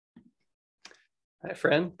Hi,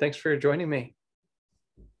 friend. Thanks for joining me.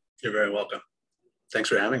 You're very welcome. Thanks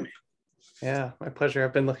for having me. Yeah, my pleasure.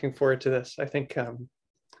 I've been looking forward to this. I think,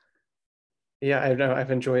 yeah, I know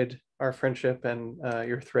I've enjoyed our friendship and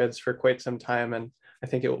your threads for quite some time, and I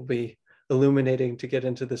think it will be illuminating to get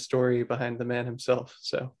into the story behind the man himself.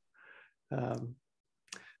 So um,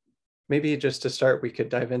 maybe just to start, we could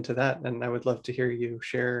dive into that, and I would love to hear you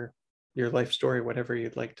share your life story, whatever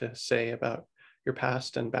you'd like to say about your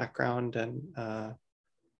past and background, and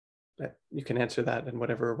you can answer that in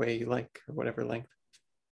whatever way you like or whatever length.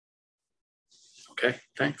 Okay,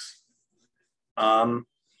 thanks. Um,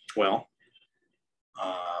 well,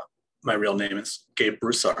 my real name is Gabe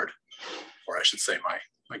Broussard, or I should say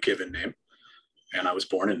my given name. And I was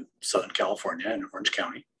born in Southern California in Orange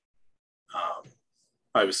County.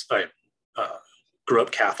 I grew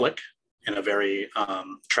up Catholic in a very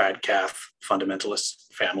trad Cath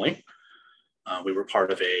fundamentalist family. We were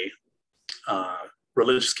part of a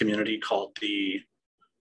religious community called the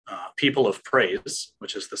People of Praise,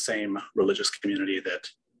 which is the same religious community that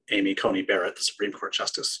Amy Coney Barrett, the Supreme Court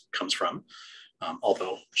Justice, comes from,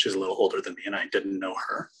 although she's a little older than me and I didn't know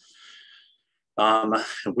her.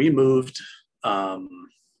 We moved up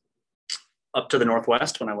to the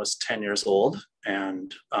Northwest when I was 10 years old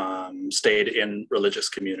and stayed in religious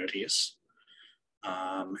communities.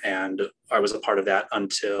 And I was a part of that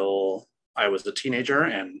until I was a teenager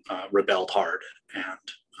and rebelled hard. And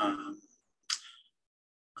I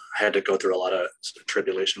had to go through a lot of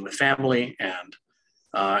tribulation with family, and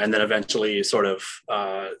then eventually sort of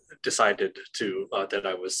decided to that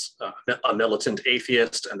I was a militant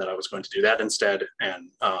atheist and that I was going to do that instead. And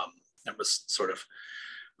it was sort of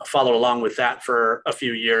followed along with that for a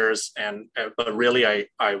few years. And but really, I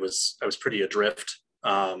was pretty adrift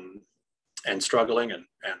and struggling, and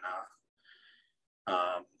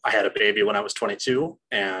I had a baby when I was 22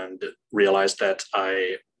 and realized that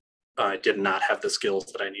I did not have the skills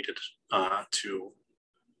that I needed to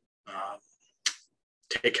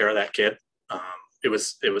take care of that kid. It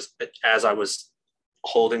was as I was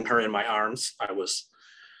holding her in my arms, the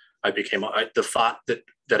thought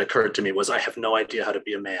that occurred to me was, I have no idea how to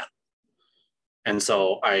be a man. And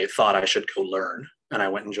so I thought I should go learn. And I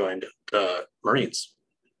went and joined the Marines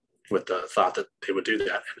with the thought that they would do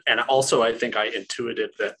that. And also, I think I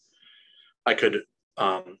intuited that I could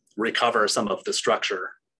recover some of the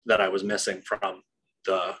structure that I was missing from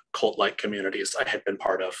the cult-like communities I had been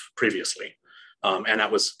part of previously. And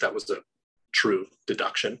that was a true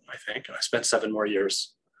deduction, I think. And I spent 7 more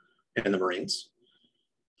years in the Marines.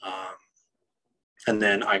 And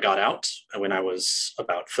then I got out when I was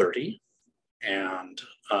about 30, and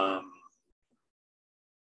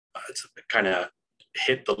it's kind of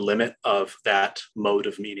hit the limit of that mode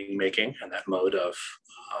of meaning making and that mode of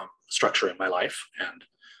structuring my life. And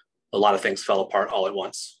a lot of things fell apart all at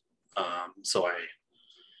once. So I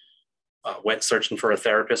went searching for a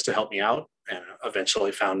therapist to help me out, and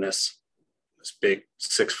eventually found this big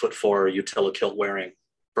 6'4" utility kilt wearing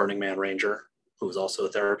Burning Man Ranger who was also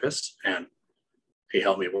a therapist, and he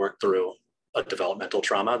helped me work through a developmental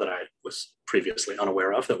trauma that I was previously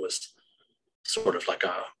unaware of, that was sort of like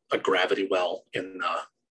a gravity well in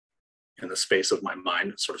the space of my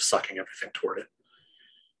mind, sort of sucking everything toward it.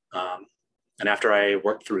 And after I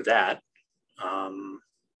worked through that,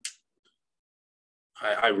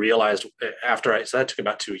 I realized so that took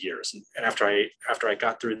about 2 years. And after I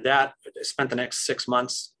got through that, I spent the next 6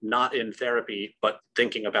 months not in therapy, but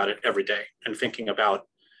thinking about it every day and thinking about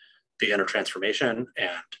the inner transformation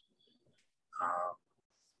and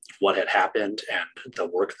what had happened and the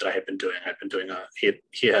work that I had been doing.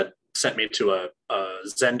 He had sent me to a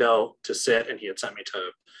Zendo to sit, and he had sent me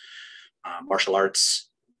to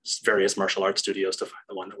various martial arts studios to find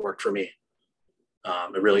the one that worked for me.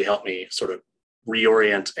 It really helped me sort of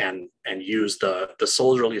reorient and use the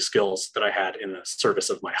soldierly skills that I had in the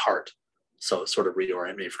service of my heart. So sort of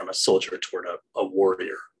reorient me from a soldier toward a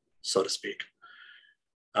warrior, so to speak.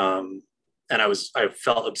 And I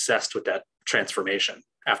felt obsessed with that transformation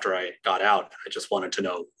after I got out. I just wanted to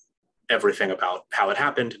know everything about how it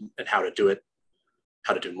happened and how to do it,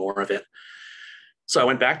 how to do more of it. So I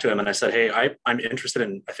went back to him and I said, hey, I'm interested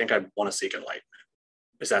in, I think I want to seek enlightenment.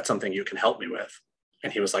 Is that something you can help me with?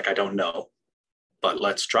 And he was like, I don't know, but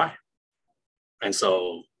let's try. And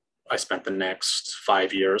so I spent the next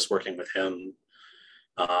 5 years working with him,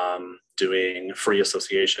 doing free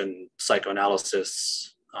association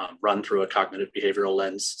psychoanalysis, run through a cognitive behavioral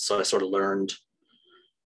lens. So I sort of learned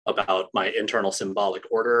about my internal symbolic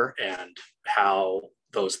order and how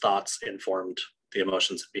those thoughts informed the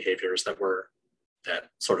emotions and behaviors that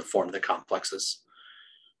sort of formed the complexes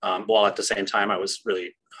while at the same time I was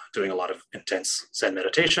really doing a lot of intense Zen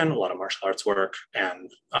meditation, a lot of martial arts work,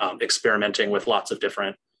 and experimenting with lots of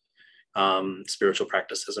different spiritual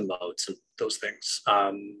practices and modes and those things,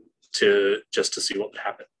 to see what would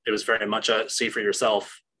happen. It was very much a see for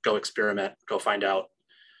yourself, go experiment, go find out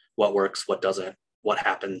what works, what doesn't, what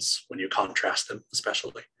happens when you contrast them,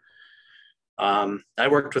 especially. I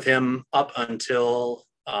worked with him up until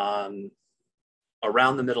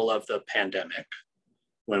around the middle of the pandemic,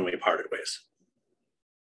 when we parted ways.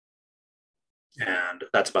 And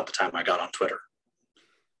that's about the time I got on Twitter.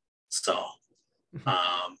 So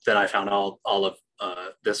then I found all of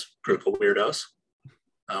this group of weirdos,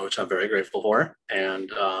 which I'm very grateful for,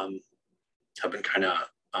 and have been kind of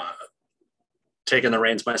taking the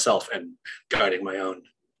reins myself and guiding my own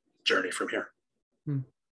journey from here.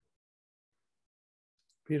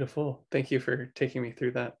 Beautiful. Thank you for taking me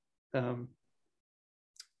through that.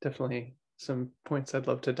 Definitely some points I'd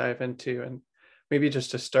love to dive into, and maybe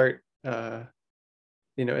just to start, in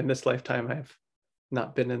this lifetime, I've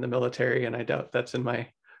not been in the military, and I doubt that's in my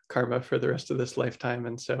karma for the rest of this lifetime.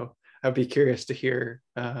 And so I'd be curious to hear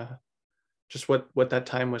just what that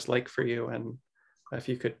time was like for you, and if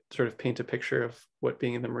you could sort of paint a picture of what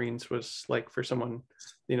being in the Marines was like for someone,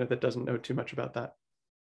 that doesn't know too much about that.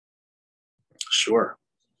 Sure.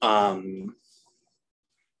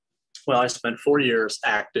 Well, I spent 4 years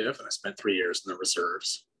active, and I spent 3 years in the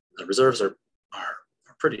reserves. The reserves are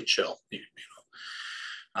pretty chill,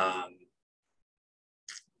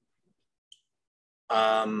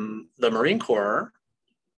 The Marine Corps,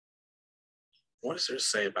 what does there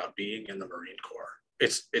say about being in the Marine Corps?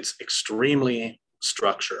 It's extremely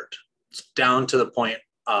structured. It's down to the point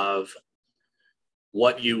of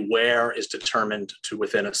what you wear is determined to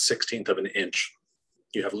within a 1/16 of an inch.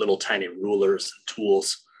 You have little tiny rulers and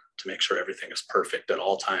tools to make sure everything is perfect at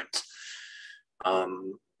all times.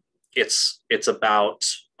 It's about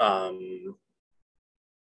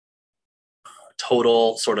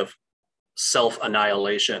total sort of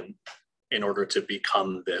self-annihilation in order to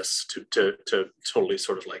become this, to totally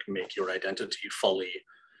sort of like make your identity fully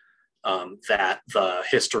that the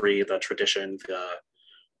history, the tradition,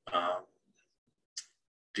 I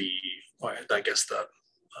guess the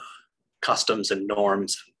customs and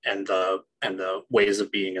norms and the ways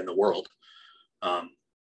of being in the world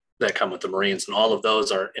that come with the Marines, and all of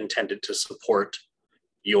those are intended to support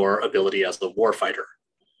your ability as the warfighter.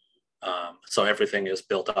 So everything is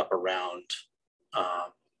built up around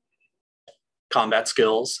combat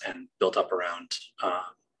skills and built up around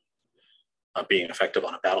being effective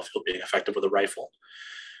on a battlefield, being effective with a rifle.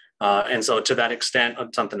 And so to that extent,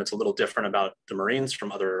 something that's a little different about the Marines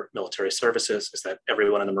from other military services is that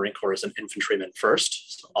everyone in the Marine Corps is an infantryman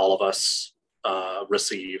first. So all of us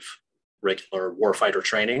receive regular warfighter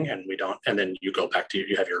training, and we don't, and then you go back to,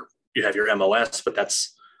 you have your MOS, but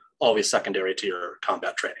that's always secondary to your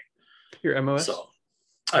combat training. Your MOS? So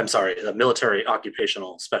I'm sorry, the military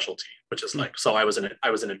occupational specialty, which is like, so I was an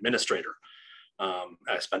administrator.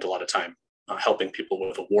 I spent a lot of time helping people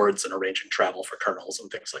with awards and arranging travel for colonels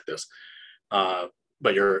and things like this.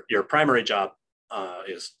 But your primary job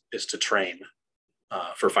is to train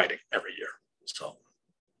for fighting every year. So,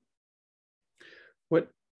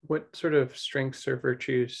 what sort of strengths or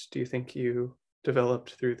virtues do you think you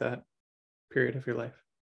developed through that period of your life?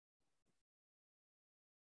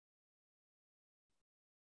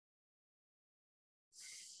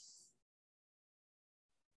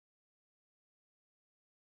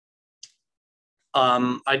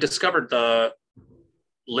 I discovered the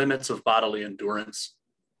limits of bodily endurance.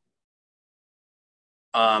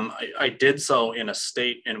 I did so in a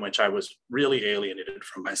state in which I was really alienated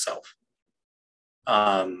from myself.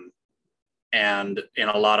 And in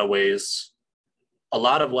a lot of ways, a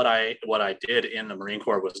lot of what I did in the Marine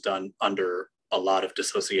Corps was done under a lot of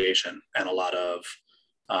dissociation and a lot of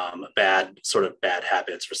bad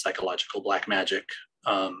habits or psychological black magic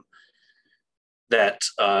that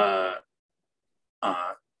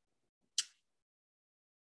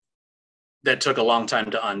took a long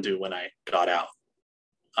time to undo when I got out.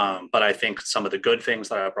 But I think some of the good things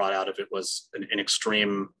that I brought out of it was an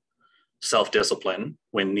extreme self-discipline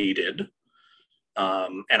when needed.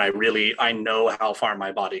 And I know how far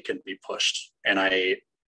my body can be pushed. And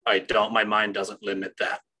my mind doesn't limit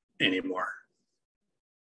that anymore.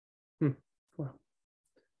 Wow.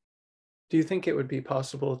 Do you think it would be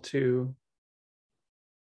possible to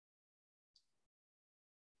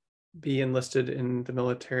be enlisted in the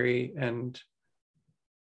military and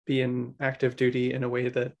be in active duty in a way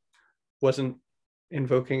that wasn't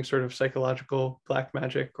invoking sort of psychological black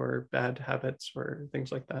magic or bad habits or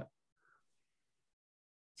things like that?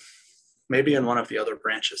 maybe in one of the other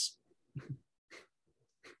branches.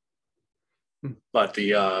 But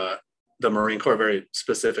the Marine Corps very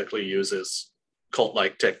specifically uses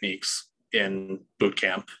cult-like techniques in boot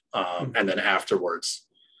camp, and then afterwards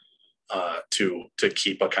to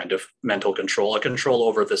keep a kind of mental control, a control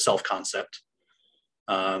over the self-concept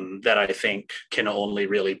that I think can only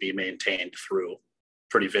really be maintained through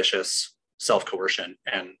pretty vicious self-coercion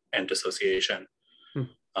and dissociation.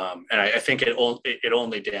 And I think it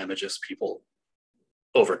only damages people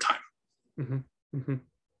over time. Mm-hmm. Mm-hmm.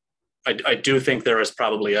 I do think there is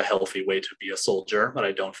probably a healthy way to be a soldier, but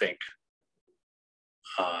I don't think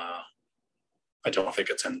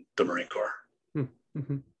it's in the Marine Corps.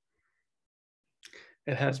 Mm-hmm.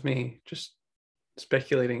 It has me just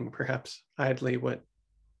speculating, perhaps idly, what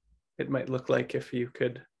it might look like if you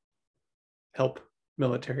could help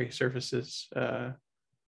military services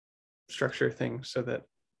structure things so that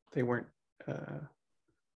they weren't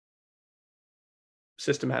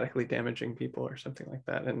systematically damaging people or something like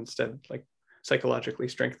that, and instead like psychologically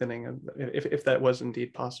strengthening. And if that was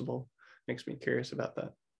indeed possible, makes me curious about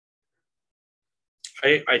that.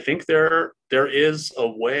 I think there is a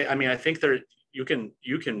way. I mean, I think you can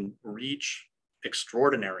reach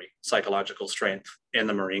extraordinary psychological strength in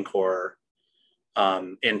the Marine Corps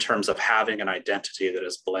in terms of having an identity that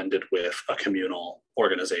is blended with a communal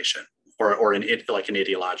organization or an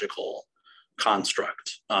ideological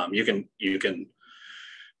construct. You can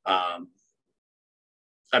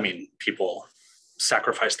I mean, people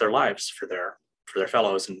sacrifice their lives for their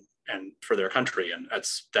fellows and for their country, and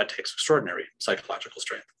that takes extraordinary psychological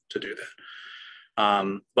strength to do that.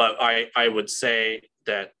 But I would say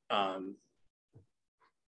that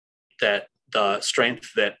that the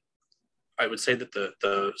strength that I would say that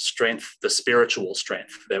the strength, the spiritual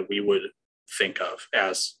strength that we would think of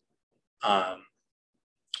as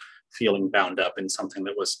feeling bound up in something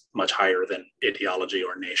that was much higher than ideology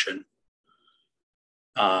or nation,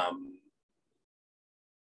 I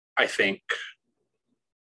think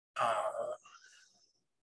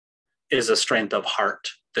is a strength of heart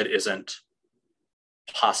that isn't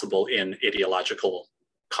possible in ideological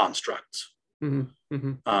constructs. Mm-hmm.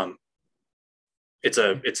 Mm-hmm. It's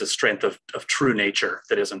a strength of true nature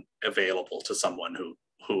that isn't available to someone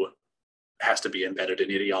who has to be embedded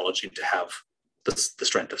in ideology to have the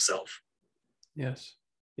strength of self. Yes.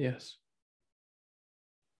 Yes.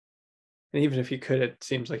 And even if you could, it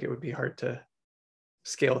seems like it would be hard to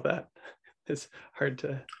scale that. It's hard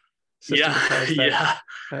to systematize that.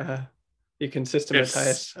 Yeah. You can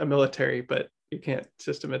systematize a military, but you can't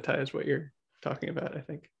systematize what you're talking about, I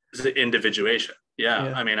think. It's individuation.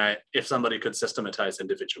 Yeah. I mean, if somebody could systematize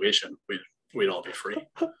individuation, we'd all be free.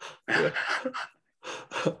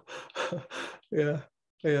 Yeah.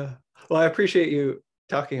 Well, I appreciate you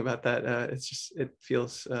talking about that. It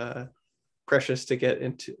feels precious to get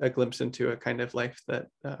into a glimpse into a kind of life that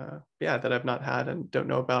that I've not had and don't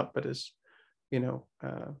know about, but is, I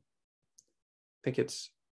think it's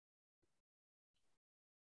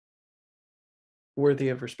worthy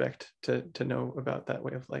of respect to know about that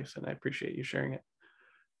way of life, and I appreciate you sharing it.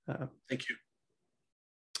 Thank you.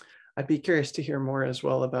 I'd be curious to hear more as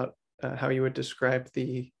well about how you would describe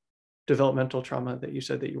the developmental trauma that you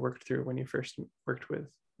said that you worked through when you first worked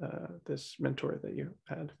with this mentor that you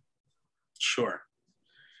had. Sure.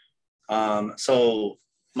 So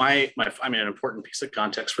I mean, an important piece of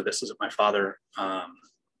context for this is that my father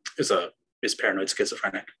is paranoid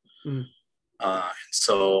schizophrenic. Mm.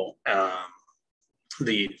 So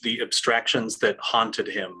the abstractions that haunted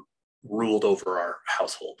him ruled over our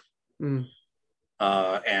household. Mm.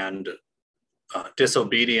 And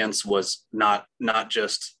disobedience was not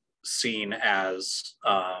just seen as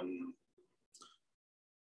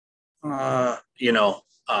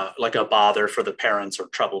like a bother for the parents or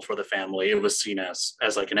trouble for the family. It was seen as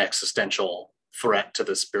like an existential threat to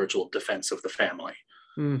the spiritual defense of the family.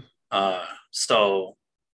 Mm. So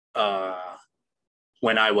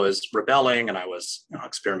when I was rebelling and I was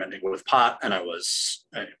experimenting with pot and I was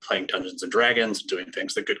playing Dungeons and Dragons, doing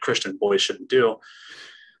things that good Christian boys shouldn't do,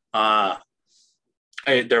 I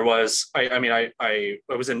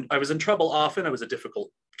was in trouble often. I was a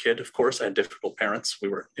difficult kid, of course. I had difficult parents.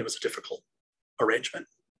 It was a difficult arrangement.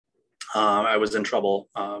 I was in trouble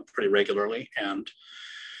pretty regularly, and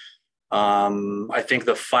I think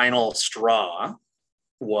the final straw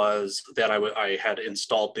was that I had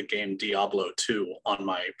installed the game Diablo 2 on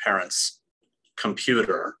my parents'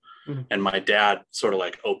 computer, mm-hmm. and my dad sort of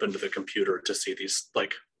like opened the computer to see these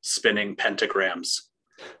like spinning pentagrams,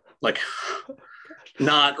 like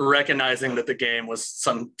not recognizing that the game was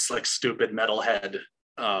some like stupid metalhead,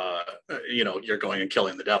 you're going and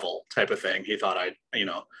killing the devil type of thing. He thought I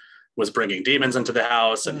was bringing demons into the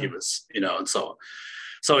house, and he was, and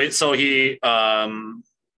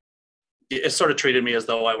it sort of treated me as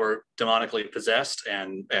though I were demonically possessed,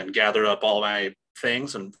 and gathered up all my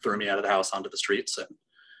things and threw me out of the house onto the streets.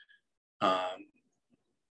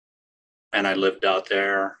 And I lived out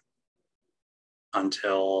there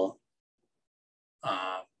until,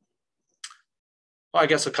 I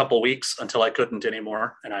guess a couple weeks, until I couldn't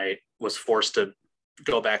anymore. And I was forced to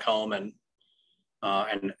go back home and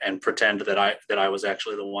pretend that I was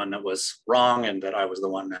actually the one that was wrong, and that I was the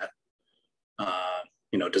one that,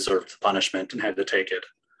 deserved the punishment and had to take it.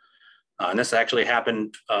 And this actually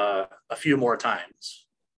happened a few more times.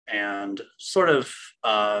 And sort of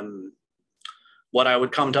what I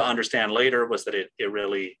would come to understand later was that it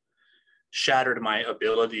really shattered my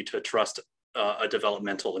ability to trust a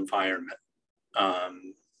developmental environment,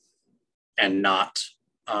 and not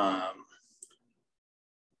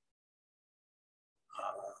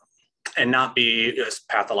be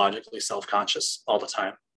pathologically self-conscious all the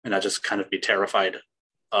time, and not just kind of be terrified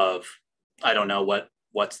of, I don't know what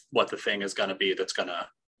the thing is going to be that's going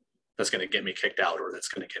to get me kicked out, or that's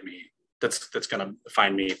going to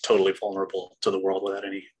find me totally vulnerable to the world without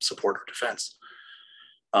any support or defense.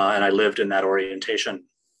 And I lived in that orientation,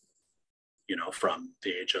 from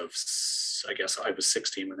the age of, I guess I was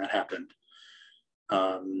 16 when that happened,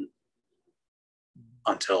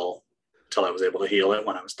 until I was able to heal it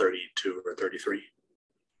when I was 32 or 33.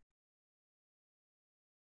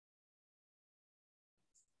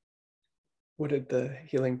 What did the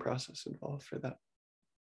healing process involve for that?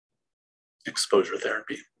 Exposure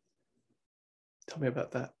therapy. Tell me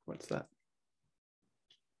about that. What's that?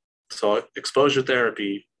 So exposure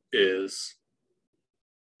therapy is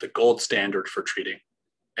the gold standard for treating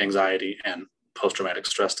anxiety and post-traumatic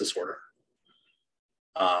stress disorder.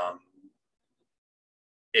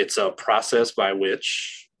 It's a process by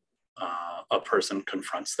which a person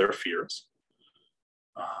confronts their fears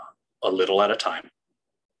a little at a time,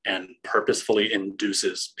 and purposefully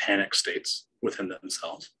induces panic states within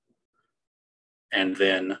themselves. And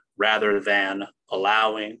then, rather than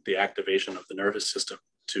allowing the activation of the nervous system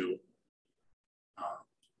to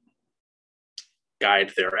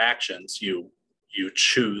guide their actions, you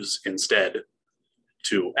choose instead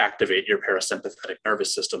to activate your parasympathetic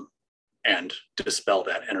nervous system and dispel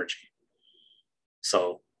that energy.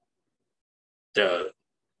 So there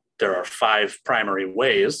are 5 primary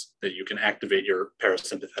ways that you can activate your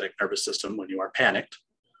parasympathetic nervous system when you are panicked.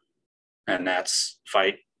 And that's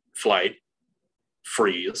fight, flight,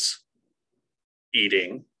 freeze,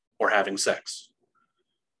 eating, or having sex.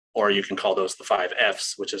 Or you can call those the 5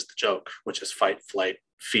 Fs, which is the joke, which is fight, flight,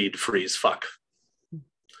 feed, freeze, fuck.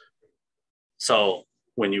 So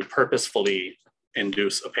when you purposefully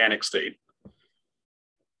induce a panic state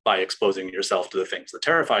by exposing yourself to the things that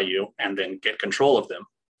terrify you, and then get control of them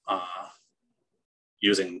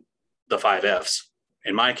using the 5 Fs.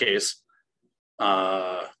 In my case,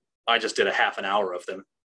 I just did a half an hour of them,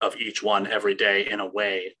 of each one every day, in a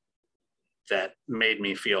way that made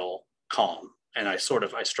me feel calm. And I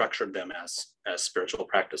structured them as spiritual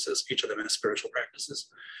practices, each of them as spiritual practices.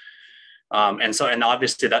 And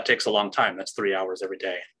obviously that takes a long time. That's 3 hours every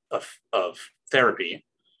day of therapy.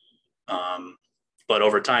 But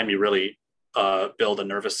over time, you really build a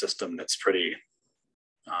nervous system that's pretty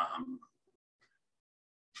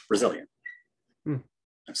resilient. And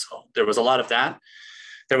so there was a lot of that.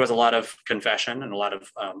 There was a lot of confession, and a lot of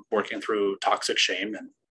working through toxic shame,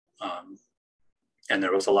 and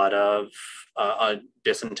there was a lot of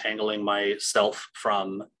disentangling myself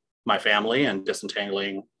from my family, and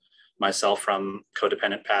disentangling myself from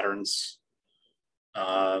codependent patterns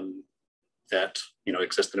that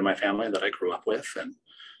existed in my family, that I grew up with, and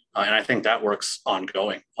I think that works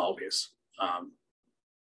ongoing always.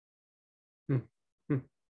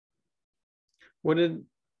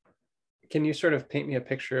 Can you sort of paint me a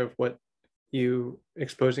picture of what you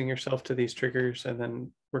exposing yourself to these triggers and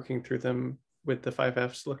then working through them with the 5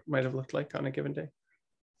 Fs might have looked like on a given day?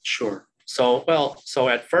 Sure. So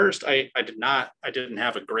at first I didn't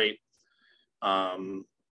have a great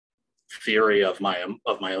theory of my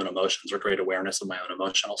own emotions, or great awareness of my own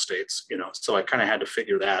emotional states, so I kind of had to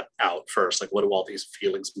figure that out first, like, what do all these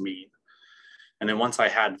feelings mean? And then once I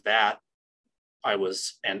had that, I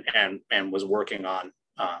was and was working on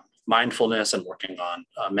mindfulness, and working on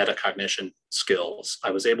metacognition skills.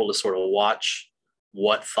 I was able to sort of watch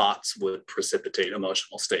what thoughts would precipitate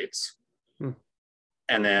emotional states,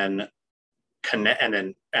 and then connect,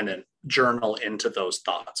 and then journal into those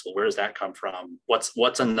thoughts. Well, where does that come from? Where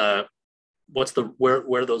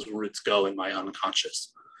those roots go in my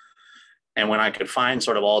unconscious? And when I could find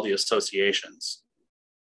sort of all the associations,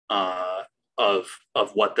 of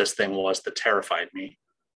what this thing was that terrified me,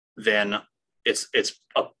 then it's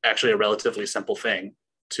actually a relatively simple thing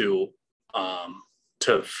to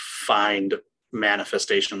find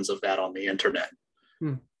manifestations of that on the internet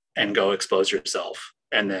and go expose yourself,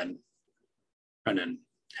 and then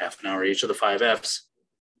half an hour each of the 5 Fs.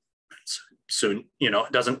 Soon,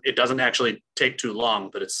 it doesn't actually take too long,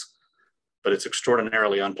 but it's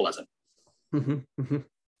extraordinarily unpleasant.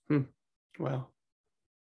 Wow.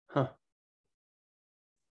 Huh.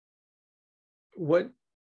 What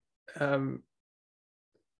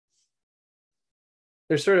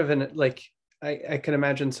there's sort of I can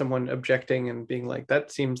imagine someone objecting and being like,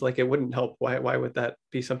 that seems like it wouldn't help. Why would that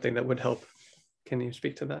be something that would help? Can you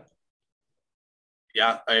speak to that?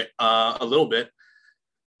 Yeah, a little bit.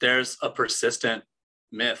 There's a persistent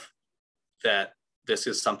myth that this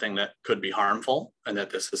is something that could be harmful, and that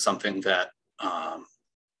this is something that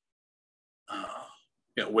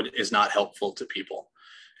is not helpful to people.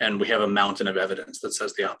 And we have a mountain of evidence that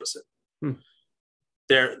says the opposite.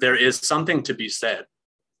 There is something to be said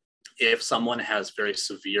if someone has very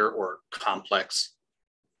severe or complex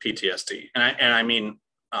PTSD, and I mean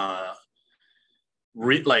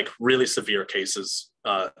really severe cases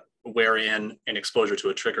wherein an exposure to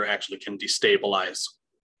a trigger actually can destabilize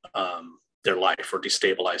their life or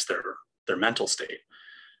destabilize their mental state.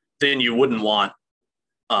 Then you wouldn't want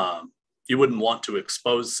to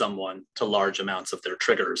expose someone to large amounts of their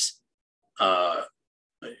triggers,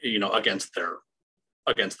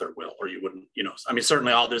 against their will, or you wouldn't, I mean,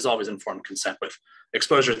 certainly there's always informed consent with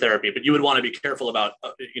exposure therapy, but you would want to be careful about,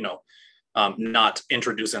 not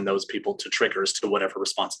introducing those people to triggers, to whatever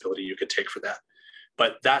responsibility you could take for that.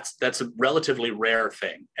 But that's a relatively rare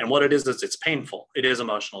thing. And what it is it's painful. It is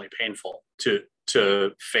emotionally painful to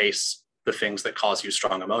face the things that cause you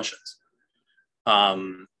strong emotions.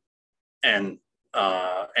 And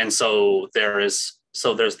so there's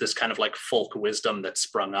this kind of like folk wisdom that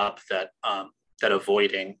sprung up that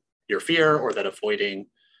avoiding your fear, or that avoiding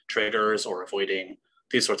triggers, or avoiding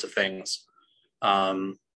these sorts of things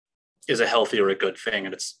is a healthy or a good thing,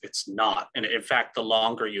 and it's not. And in fact, the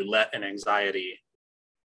longer you let an anxiety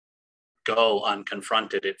go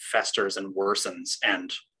unconfronted, it festers and worsens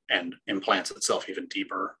and implants itself even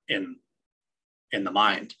deeper in the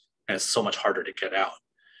mind, and it's so much harder to get out.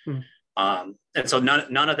 And so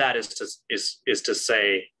none of that is to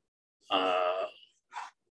say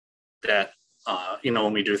that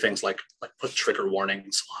when we do things like put trigger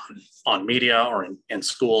warnings on media or in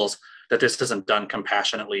schools, that this isn't done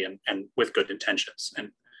compassionately and with good intentions.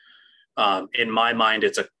 And in my mind,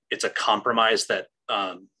 it's a compromise that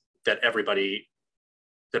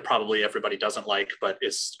probably everybody doesn't like, but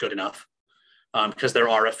is good enough, because there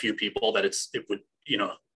are a few people that it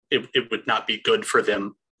would not be good for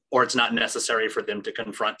them, or it's not necessary for them to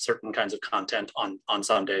confront certain kinds of content on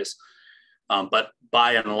some days. But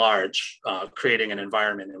by and large, creating an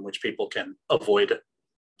environment in which people can avoid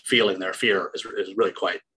feeling their fear is really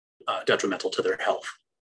quite detrimental to their health.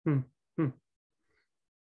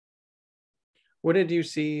 What did you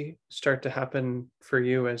see start to happen for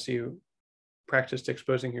you as you practiced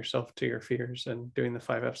exposing yourself to your fears and doing the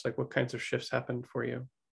 5 Fs? Like, what kinds of shifts happened for you?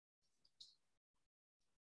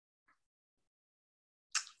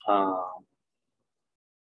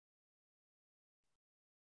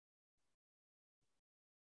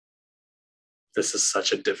 This is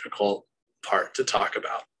such a difficult part to talk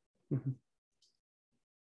about.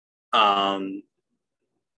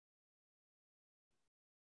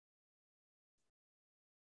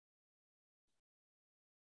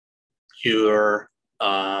 You're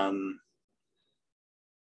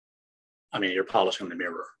polishing the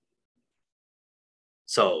mirror.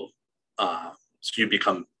 So you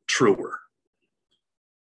become truer.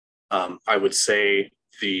 I would say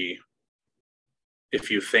if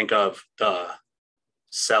you think of the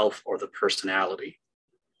self or the personality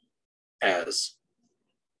as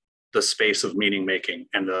the space of meaning making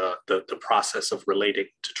and the process of relating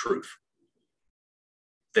to truth,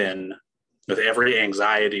 then with every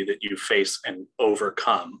anxiety that you face and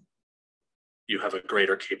overcome, you have a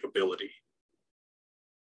greater capability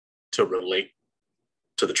to relate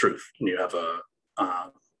to the truth, and you have a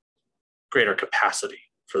greater capacity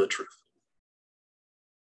for the truth.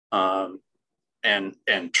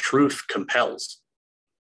 And truth compels.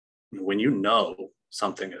 When you know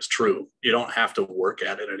something is true, you don't have to work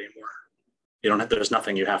at it anymore. There's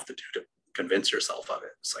nothing you have to do to convince yourself of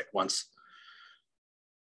it. It's like once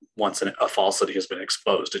a falsity has been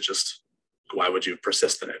exposed, why would you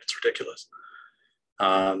persist in it? It's ridiculous.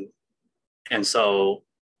 And so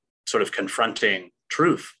sort of confronting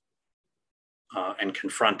truth and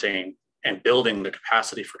confronting and building the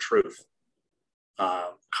capacity for truth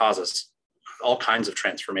causes all kinds of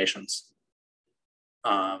transformations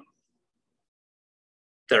that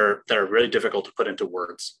are really difficult to put into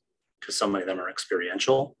words because so many of them are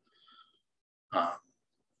experiential.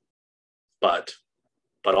 But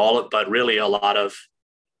really a lot of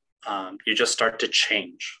you just start to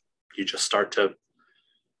change. You just start to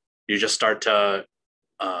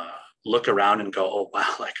look around and go, oh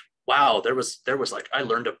wow, there was like, I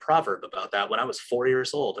learned a proverb about that when I was 4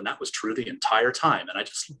 years old, and that was true the entire time, and I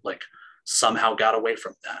just like somehow got away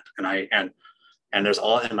from that. And there's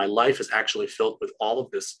all, and my life is actually filled with all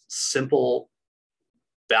of this simple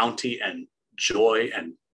bounty and joy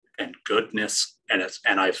and goodness, and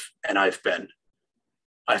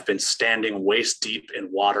I've been standing waist deep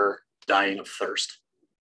in water, dying of thirst.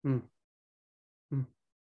 Mm.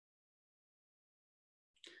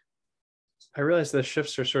 I realize the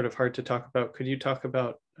shifts are sort of hard to talk about. Could you talk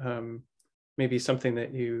about maybe something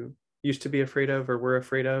that you used to be afraid of or were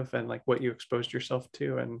afraid of, and like what you exposed yourself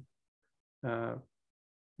to, and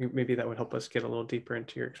maybe that would help us get a little deeper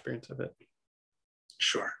into your experience of it?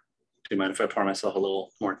 Sure. Do you mind if I pour myself a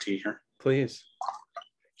little more tea here? Please.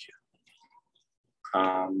 Thank you.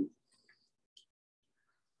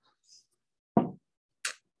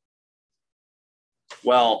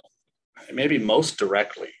 Well, maybe most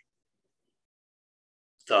directly,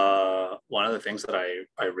 one of the things that I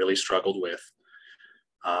really struggled with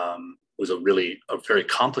was a very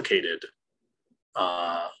complicated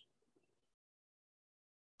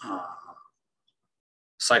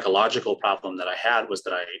psychological problem that I had, was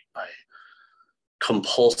that I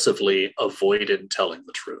compulsively avoided telling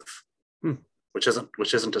the truth. Which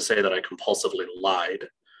isn't to say that I compulsively lied,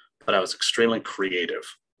 but I was extremely creative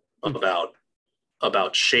about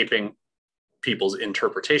shaping people's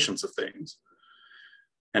interpretations of things.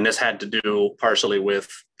 And this had to do partially with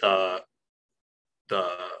the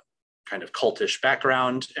kind of cultish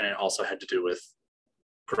background, and it also had to do with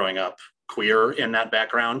growing up queer in that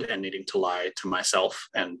background and needing to lie to myself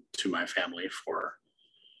and to my family for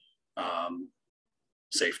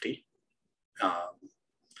safety.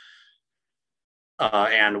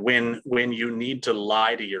 And when you need to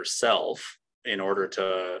lie to yourself in order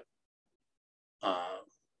to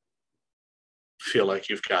feel like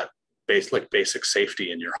you've got basic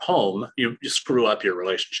safety in your home, you screw up your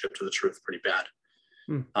relationship to the truth pretty bad.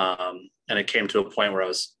 And it came to a point where I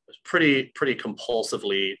was pretty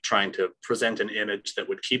compulsively trying to present an image that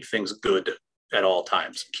would keep things good at all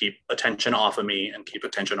times, keep attention off of me and keep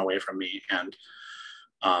attention away from me, and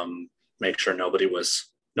make sure nobody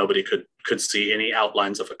could see any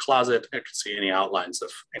outlines of a closet, I could see any outlines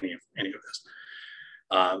of any of this.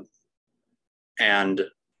 And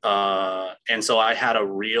so I had a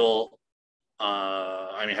real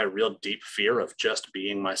deep fear of just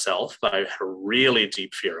being myself, but I had a really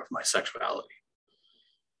deep fear of my sexuality.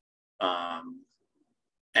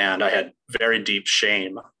 And I had very deep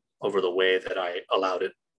shame over the way that I allowed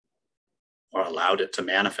it to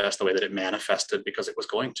manifest the way that it manifested, because it was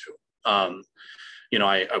going to. I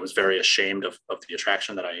was very ashamed of the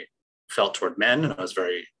attraction that I felt toward men, and I was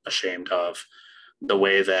very ashamed of the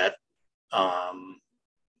way that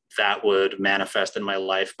that would manifest in my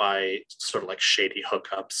life by sort of like shady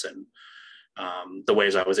hookups, and the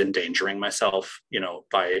ways I was endangering myself,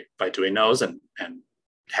 by doing those and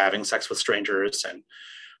having sex with strangers, and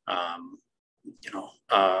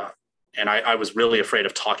and I was really afraid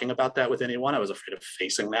of talking about that with anyone. I was afraid of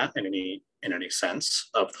facing that in any sense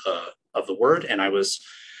of the word, and I was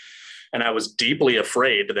deeply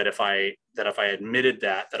afraid that if I admitted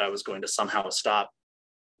that I was going to somehow stop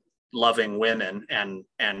loving women and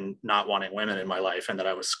not wanting women in my life, and that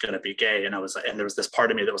I was going to be gay. And there was this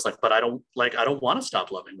part of me that was like, but I don't want to stop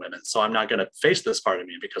loving women, so I'm not going to face this part of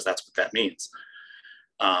me, because that's what that means.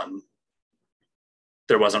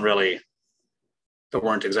 There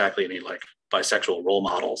weren't exactly any like bisexual role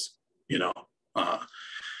models,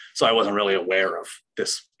 so I wasn't really aware of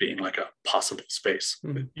this being like a possible space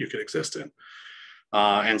that you could exist in.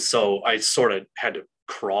 And so I sort of had to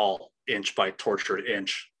crawl inch by tortured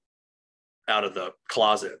inch out of the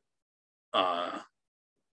closet,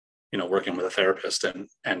 working with a therapist, and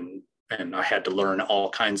I had to learn all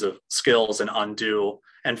kinds of skills and undo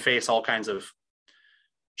and face all kinds of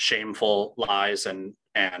shameful lies and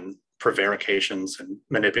prevarications and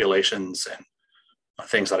manipulations and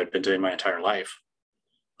things that I've been doing my entire life,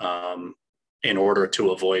 in order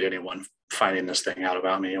to avoid anyone finding this thing out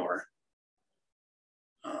about me, or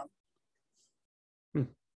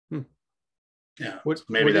yeah. What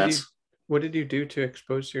did you do to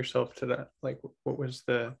expose yourself to that? Like, what was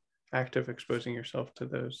the act of exposing yourself to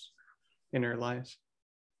those inner lies?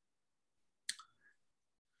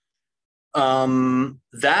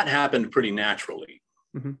 That happened pretty naturally,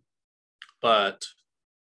 Mm-hmm. but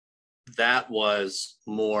that was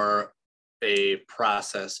more a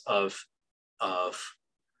process of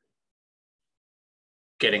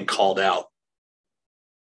getting called out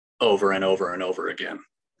over and over and over again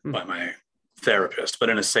by my therapist, but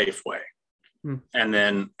in a safe way. And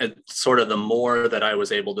then sort of the more that I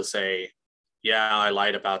was able to say, yeah, I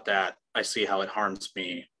lied about that. I see how it harms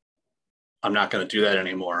me. I'm not going to do that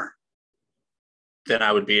anymore. Then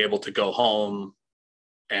I would be able to go home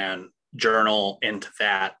and journal into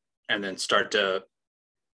that and then start to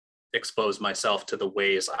expose myself to the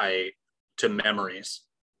ways to memories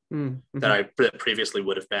that previously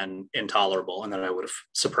would have been intolerable and that I would have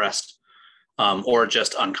suppressed, or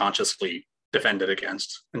just unconsciously defended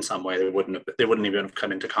against in some way. They wouldn't even have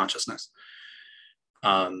come into consciousness.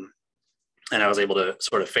 And I was able to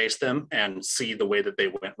sort of face them and see the way that they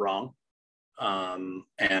went wrong, and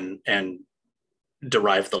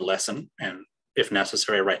derive the lesson, and if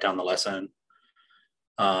necessary, write down the lesson,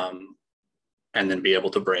 and then be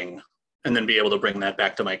able to bring that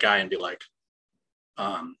back to my guy and be like,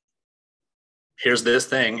 here's this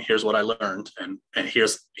thing, here's what I learned, and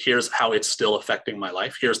here's how it's still affecting my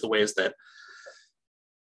life. Here's the ways that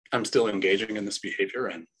I'm still engaging in this behavior,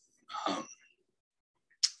 and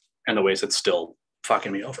the ways it's still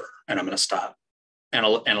fucking me over, and I'm going to stop. And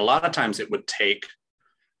a lot of times it would take,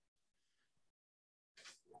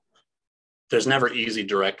 there's never easy,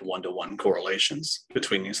 direct one-to-one correlations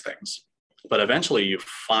between these things, but eventually you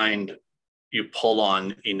pull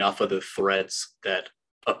on enough of the threads that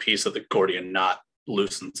a piece of the Gordian knot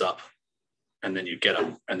loosens up, and then you get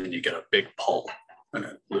a big pull, and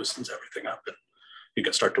it loosens everything up, and you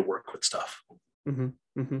can start to work with stuff. Mm-hmm.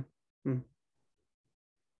 Mm-hmm. Mm-hmm.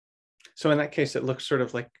 So in that case, it looks sort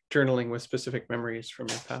of like journaling with specific memories from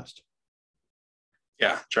your past.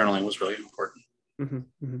 Yeah, journaling was really important. Mm-hmm.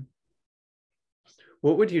 Mm-hmm.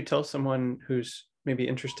 What would you tell someone who's maybe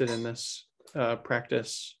interested in this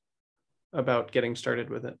practice about getting started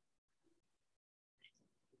with it?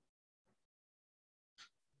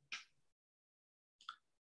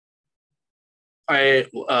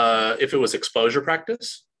 If it was exposure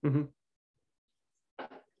practice,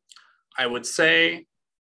 I would say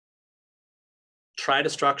try to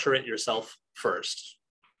structure it yourself first.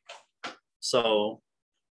 So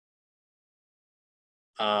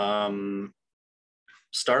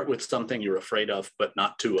start with something you're afraid of, but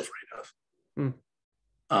not too afraid of.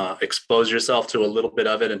 Expose yourself to a little bit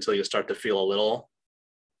of it until you start to feel a little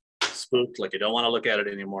spooked, like you don't want to look at it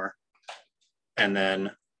anymore. And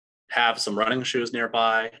then have some running shoes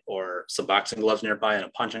nearby, or some boxing gloves nearby, and a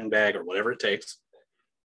punching bag, or whatever it takes.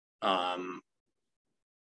 And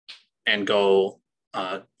go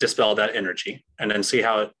dispel that energy, and then see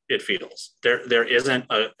how it feels. There isn't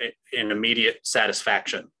an immediate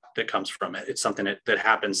satisfaction that comes from it. It's something that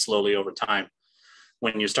happens slowly over time,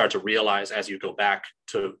 when you start to realize, as you go back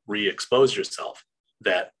to re-expose yourself,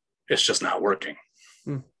 that it's just not working.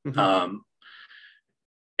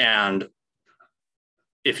 And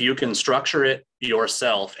if you can structure it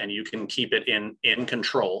yourself, and you can keep it in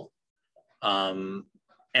control,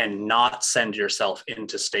 and not send yourself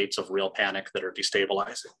into states of real panic that are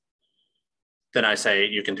destabilizing, then I say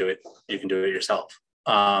you can do it yourself.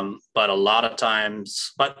 But a lot of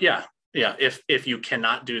times, if you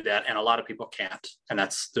cannot do that, and a lot of people can't, and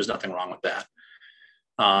there's nothing wrong with that,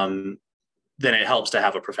 then it helps to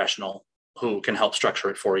have a professional who can help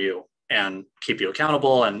structure it for you and keep you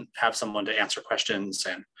accountable, and have someone to answer questions,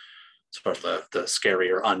 and sort of the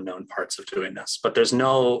scary or unknown parts of doing this. But it's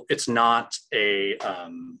not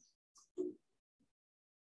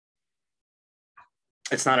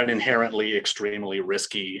an inherently extremely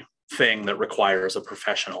risky thing that requires a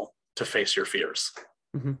professional to face your fears.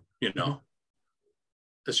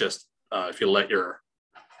 It's just if you let your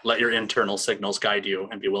internal signals guide you,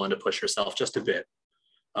 and be willing to push yourself just a bit,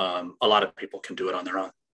 a lot of people can do it on their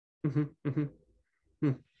own.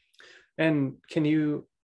 And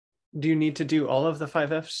do you need to do all of the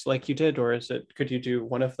 5 Fs like you did, or could you do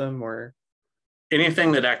one of them, or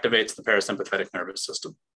anything that activates the parasympathetic nervous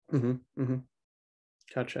system?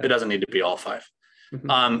 Gotcha. It doesn't need to be all 5.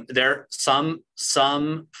 There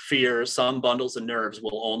some fears, some bundles of nerves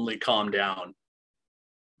will only calm down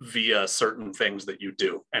via certain things that you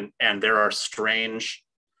do, and there are strange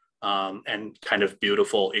and kind of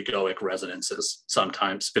beautiful egoic resonances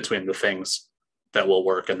sometimes between the things that will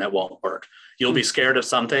work and that won't work. You'll be scared of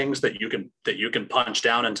some things that you can punch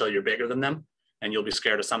down until you're bigger than them, and you'll be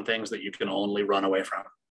scared of some things that you can only run away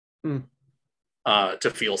from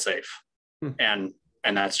to feel safe. And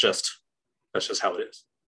that's just how it is.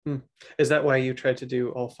 Hmm. Is that why you tried to do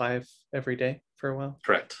all 5 every day for a while?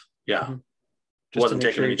 Correct. Yeah. Mm-hmm. Just to Wasn't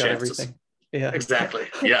make taking sure you any got chances. everything. Yeah. Exactly.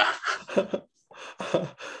 Yeah.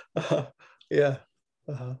 Yeah.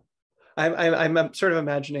 Uh-huh. I'm sort of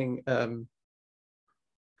imagining,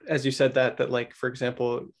 as you said that like, for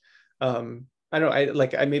example, I don't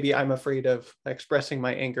know, maybe I'm afraid of expressing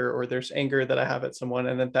my anger, or there's anger that I have at someone,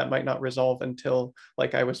 and that might not resolve until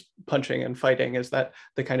like I was punching and fighting. Is that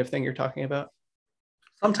the kind of thing you're talking about?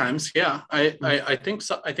 Sometimes, yeah. I, Mm. I, I think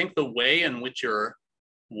so. I think the way in which you're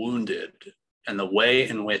wounded and the way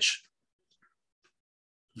in which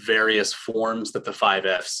various forms that the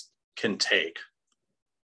 5Fs can take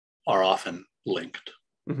are often linked.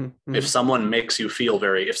 Mm-hmm. If Mm-hmm. someone makes you feel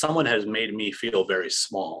if someone has made me feel very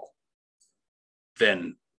small,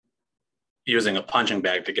 then using a punching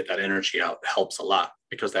bag to get that energy out helps a lot,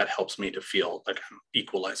 because that helps me to feel like I'm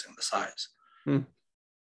equalizing the size. Mm-hmm.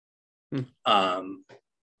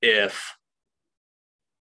 If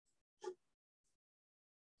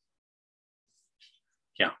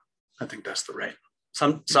Yeah, I think that's the right.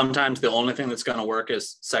 Sometimes the only thing that's going to work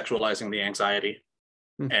is sexualizing the anxiety,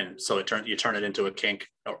 Mm-hmm. and so you turn it into a kink,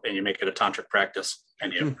 and you make it a tantric practice,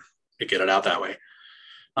 and Mm-hmm. you get it out that way.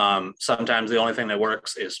 Sometimes the only thing that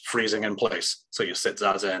works is freezing in place. So you sit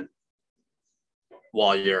zazen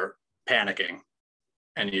while you're panicking,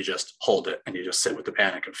 and you just hold it, and you just sit with the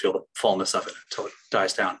panic and feel the fullness of it until it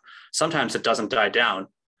dies down. Sometimes it doesn't die down,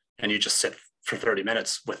 and you just sit for 30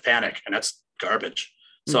 minutes with panic, and that's garbage.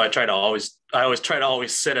 So I always try to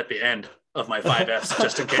always sit at the end of my 5Fs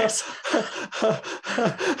just in case.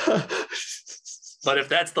 But if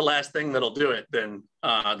that's the last thing that'll do it, then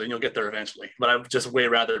you'll get there eventually. But I'd just way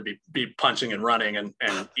rather be punching and running and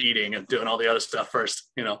eating and doing all the other stuff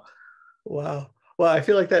first, you know. Wow. Well, I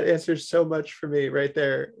feel like that answers so much for me right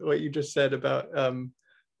there. What you just said about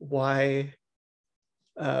why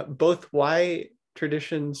why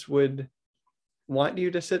traditions would want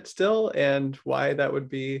you to sit still, and why that would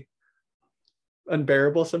be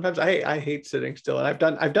unbearable sometimes. I hate sitting still, and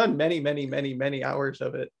I've done many hours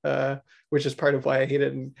of it, which is part of why I hate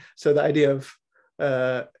it. And so the idea of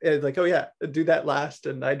like, oh yeah, do that last,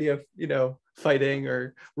 and the idea of, you know, fighting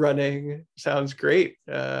or running sounds great.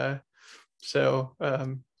 So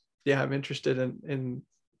yeah, I'm interested in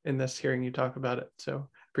this, hearing you talk about it. So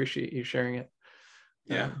appreciate you sharing it.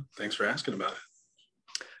 Yeah, thanks for asking about it.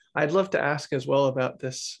 I'd love to ask as well about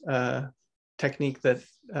this technique that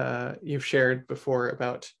you've shared before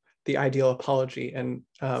about the ideal apology. And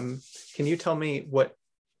can you tell me what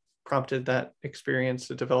prompted that experience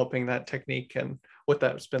of developing that technique, and what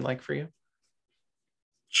that's been like for you?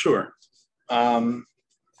 Sure.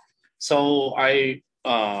 So I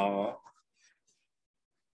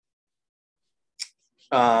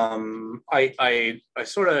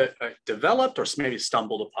sort of developed, or maybe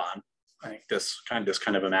stumbled upon, I think, this kind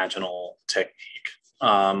of imaginal technique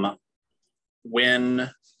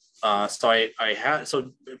when so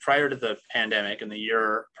prior to the pandemic, and the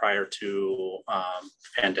year prior to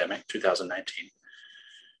pandemic 2019,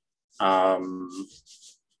 and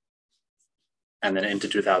then into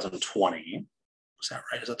 2020. Was that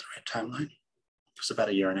right? Is that the right timeline? It was about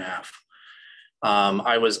a year and a half.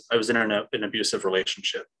 I was in an abusive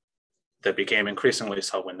relationship that became increasingly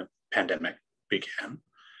so when the pandemic began,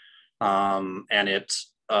 and it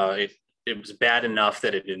was bad enough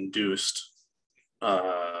that it induced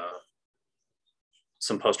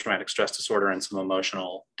some post-traumatic stress disorder and some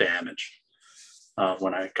emotional damage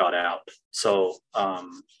when I got out. So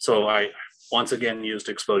I once again used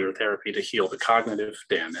exposure therapy to heal the cognitive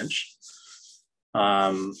damage,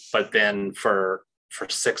 but then for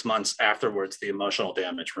 6 months afterwards, the emotional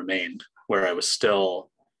damage remained, where I was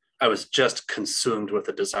just consumed with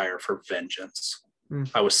a desire for vengeance.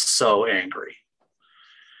 I was so angry.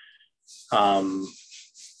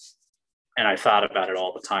 And I thought about it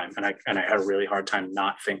all the time, and I had a really hard time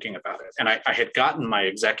not thinking about it. And I had gotten my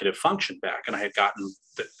executive function back, and I had gotten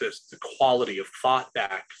the quality of thought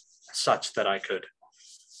back, such that I could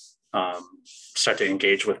start to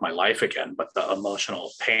engage with my life again. But the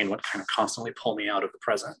emotional pain would kind of constantly pull me out of the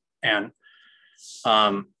present. And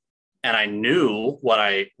I knew what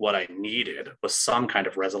I needed was some kind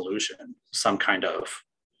of resolution, some kind of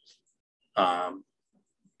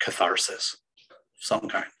catharsis, some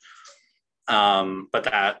kind. But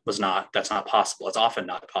that's not possible. It's often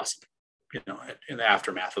not possible, you know, in the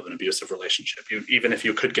aftermath of an abusive relationship. Even if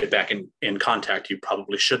you could get back in contact, you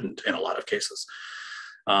probably shouldn't in a lot of cases,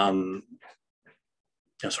 you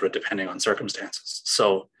know, sort of depending on circumstances.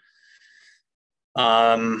 So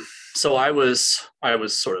I was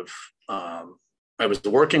sort of I was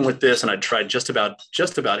working with this, and I tried just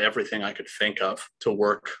about everything I could think of to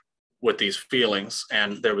work with these feelings,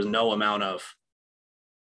 and there was no amount of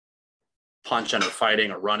punching or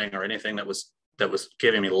fighting or running or anything that was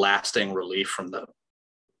giving me lasting relief from the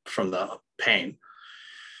pain.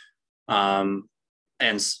 And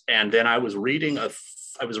then I was reading,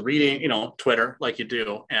 Twitter like you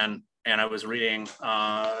do, and I was reading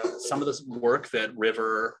some of this work that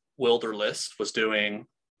River Wilderlist was doing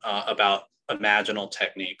about imaginal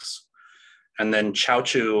techniques. And then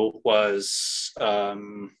Chao-Chu was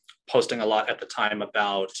posting a lot at the time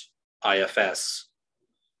about IFS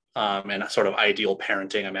and sort of ideal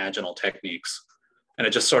parenting imaginal techniques. And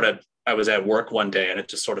it just sort of, I was at work one day and it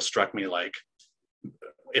just sort of struck me like,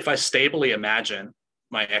 if I stably imagine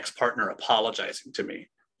my ex-partner apologizing to me,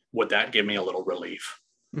 would that give me a little relief?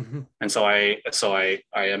 Mm-hmm. And so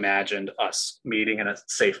I imagined us meeting in a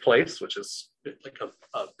safe place, which is like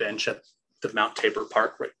a bench at the Mount Tabor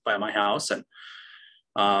Park right by my house. And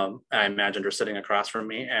I imagined her sitting across from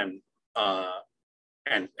me and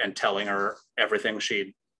telling her everything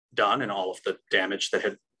she'd done and all of the damage that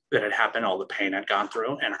had happened, all the pain I'd gone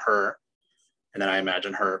through, and then I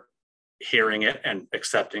imagined her hearing it and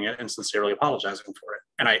accepting it and sincerely apologizing for it.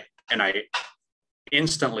 And I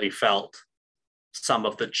instantly felt some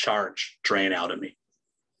of the charge drain out of me.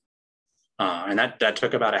 And that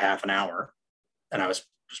took about a half an hour, and I was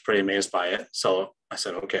pretty amazed by it. So I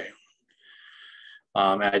said, okay.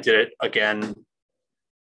 And I did it again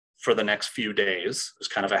for the next few days. It was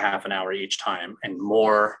kind of a half an hour each time, and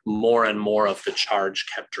more and more of the charge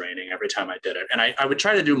kept draining every time I did it. And I would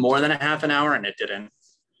try to do more than a half an hour, and it didn't.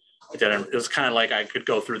 It was kind of like I could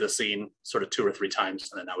go through the scene sort of 2 or 3 times,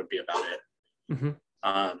 and then that would be about it. Mm-hmm.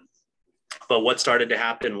 But what started to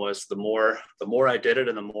happen was the more I did it,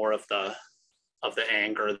 and the more of the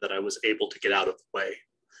anger that I was able to get out of the way,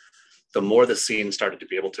 the more the scene started to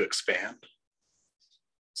be able to expand.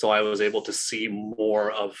 So I was able to see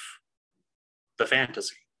more of the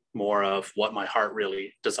fantasy, more of what my heart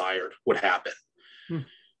really desired would happen.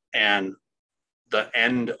 And the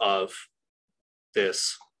end of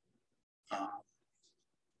this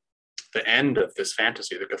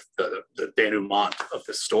fantasy, the denouement of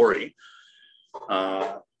this story,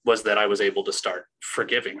 was that I was able to start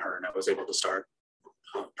forgiving her, and I was able to start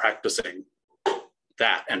practicing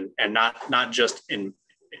that, and not just in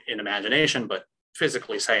imagination, but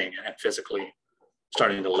physically saying it and physically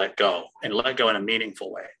starting to let go in a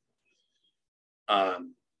meaningful way.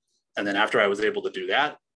 And then after I was able to do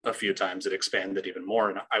that a few times, it expanded even more,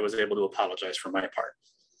 and I was able to apologize for my part.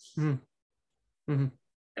 Mm-hmm.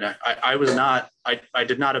 And I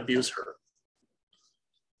did not abuse her.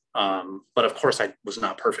 But of course I was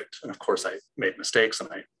not perfect. And of course I made mistakes, and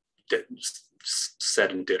I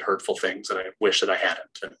said and did hurtful things that I wish that I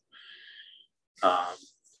hadn't.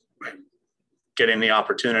 And getting the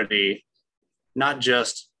opportunity, not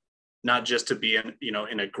just to be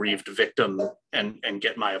in a grieved victim and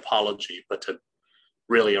get my apology, but to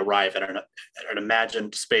really arrive at an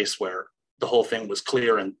imagined space where the whole thing was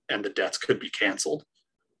clear and the debts could be canceled.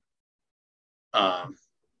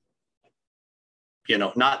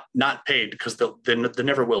 Not paid, because they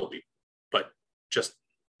never will be, but just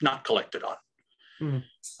not collected on.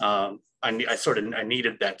 Mm-hmm. I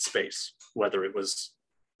needed that space, whether it was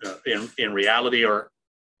in reality or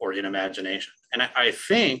in imagination. And I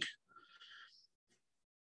think,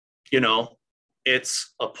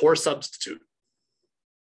 it's a poor substitute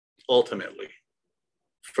ultimately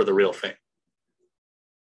for the real thing.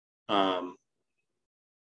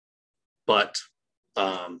 But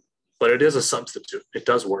it is a substitute. It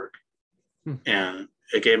does work. And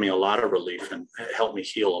it gave me a lot of relief, and it helped me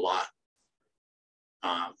heal a lot.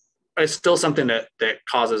 It's still something that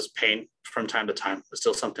causes pain from time to time. It's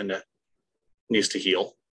still something that needs to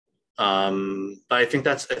heal. But I think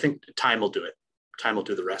time will do it. Time will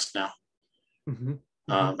do the rest now. Mm-hmm.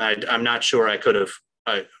 I'm not sure I could have.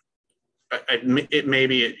 It may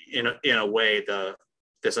be in a way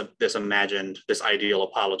this imagined, this ideal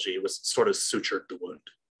apology was sort of sutured the wound.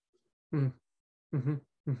 Mm-hmm.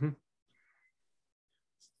 Mm-hmm.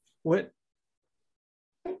 What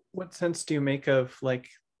sense do you make of like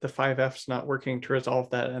the 5 F's not working to resolve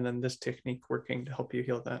that, and then this technique working to help you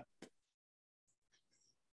heal that?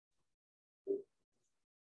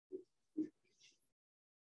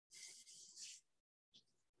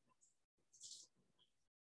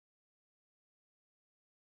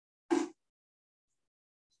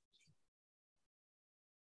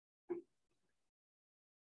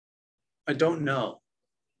 I don't know.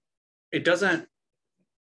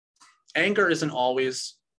 Anger isn't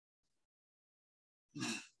always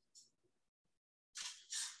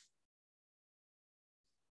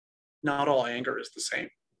not all anger is the same.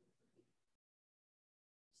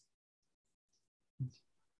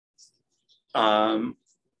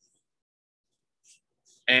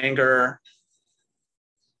 Anger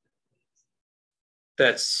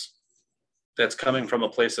that's coming from a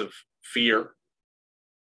place of fear,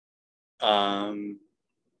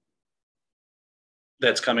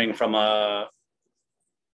 that's coming from a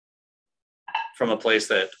place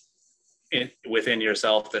that within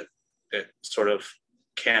yourself that sort of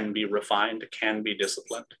can be refined, can be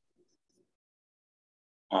disciplined.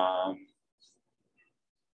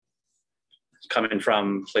 Coming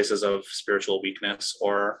from places of spiritual weakness,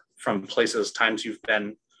 or from times you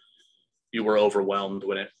were overwhelmed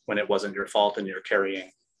when it wasn't your fault, and you're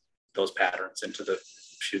carrying those patterns into the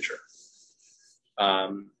future.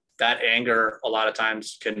 That anger a lot of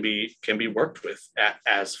times can be worked with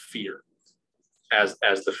as fear, as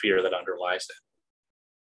the fear that underlies it.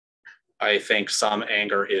 I think some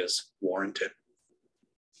anger is warranted.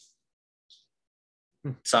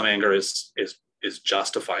 Some anger is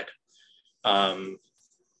justified.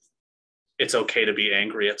 It's okay to be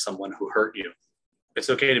angry at someone who hurt you. It's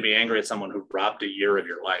okay to be angry at someone who robbed a year of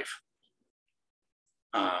your life,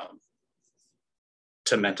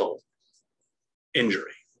 to mental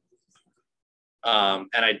injury. And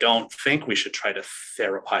I don't think we should try to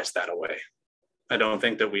therapize that away. I don't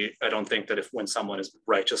think that when someone has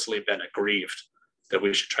righteously been aggrieved, that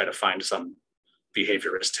we should try to find some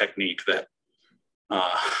behaviorist technique that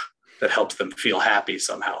helps them feel happy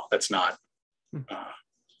somehow. That's not.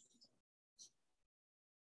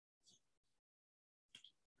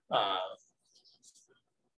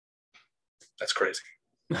 That's crazy.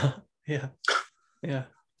 Yeah.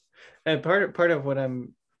 And part of what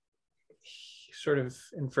I'm sort of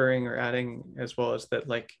inferring or adding as well is that,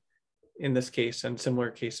 like, in this case and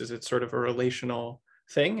similar cases, it's sort of a relational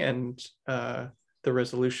thing, and the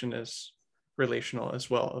resolution is relational as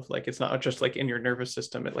well. Of like, it's not just like in your nervous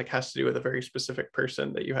system, it like has to do with a very specific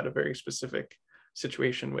person that you had a very specific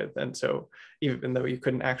situation with. And so even though you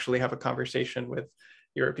couldn't actually have a conversation with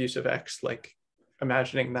your abusive ex, like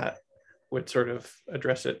imagining that would sort of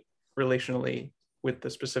address it relationally with the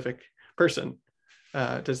specific person.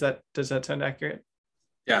 Does that sound accurate?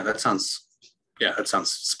 Yeah, that sounds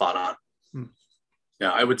spot on.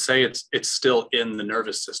 Yeah, I would say it's still in the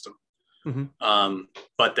nervous system,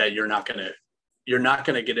 but that you're not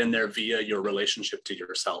gonna get in there via your relationship to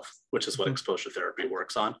yourself, which is what exposure therapy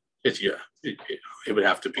works on. It would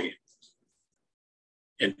have to be.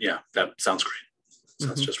 And yeah, that sounds great.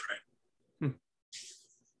 Sounds just right.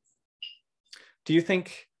 Do you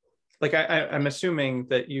think, like, I'm assuming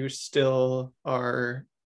that you still are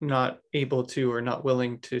not able to or not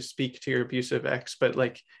willing to speak to your abusive ex, but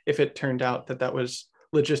like if it turned out that was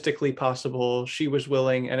logistically possible, she was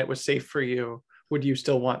willing, and it was safe for you, would you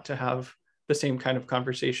still want to have the same kind of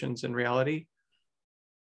conversations in reality?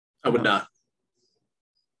 I would not.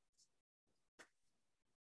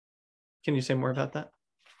 Can you say more about that?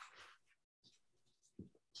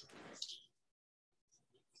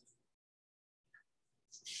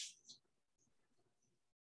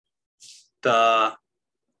 The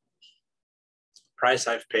price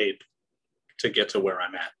I've paid to get to where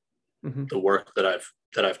I'm at, the work that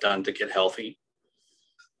I've done to get healthy,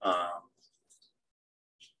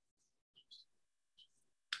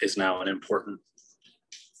 is now an important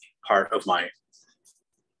part of my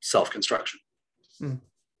self-construction.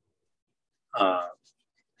 I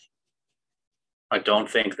don't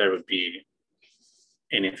think there would be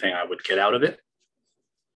anything I would get out of it,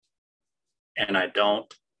 and I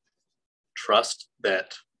don't trust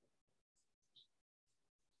that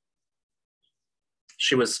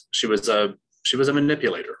she was a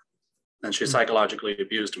manipulator, and she psychologically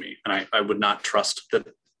abused me, and I would not trust that.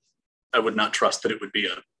 I would not trust that it would be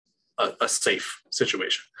a safe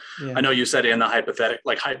situation. Yeah. I know you said in the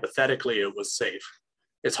hypothetically it was safe.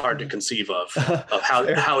 It's hard to conceive of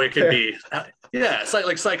how it could be. Yeah, it's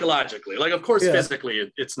like psychologically, like of course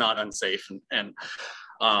physically it's not unsafe, and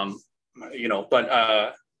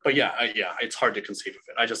but yeah, it's hard to conceive of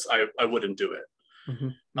it. I wouldn't do it.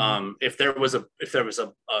 If there was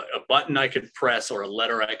a button I could press, or a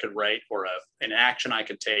letter I could write, or an action I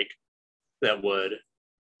could take that would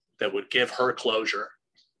give her closure,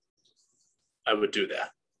 I would do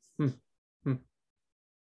that.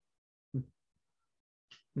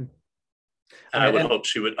 And I would hope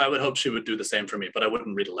she would do the same for me, but I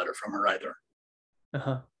wouldn't read a letter from her either.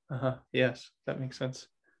 Yes, that makes sense.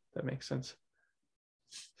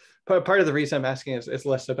 Part of the reason I'm asking is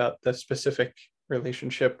less about the specific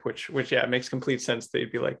relationship, which makes complete sense that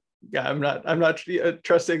you'd be like, yeah, I'm not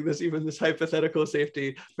trusting this, even this hypothetical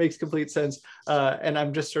safety makes complete sense. And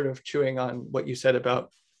I'm just sort of chewing on what you said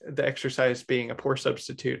about the exercise being a poor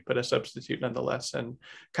substitute, but a substitute nonetheless, and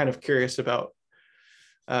kind of curious about,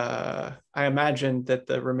 I imagine that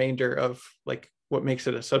the remainder of like what makes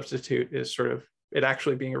it a substitute is sort of it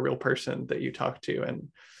actually being a real person that you talk to. And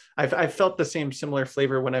I've felt the same similar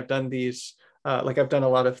flavor when I've done these, like I've done a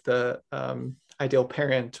lot of the ideal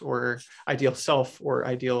parent or ideal self or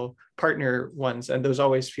ideal partner ones. And those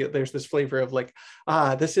always feel, there's this flavor of like,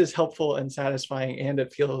 this is helpful and satisfying. And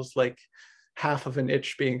it feels like half of an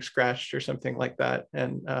itch being scratched or something like that.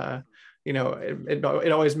 And,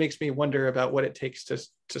 it always makes me wonder about what it takes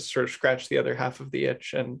to sort of scratch the other half of the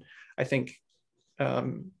itch. And I think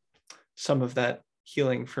some of that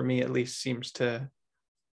healing for me at least seems to,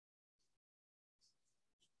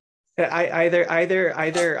 either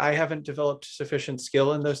I haven't developed sufficient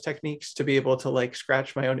skill in those techniques to be able to like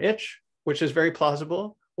scratch my own itch, which is very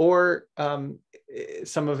plausible, or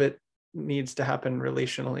some of it needs to happen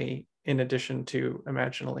relationally in addition to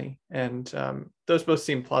imaginally. And those both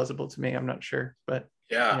seem plausible to me. I'm not sure, but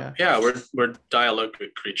yeah. We're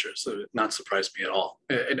dialogic creatures, so it not surprise me at all.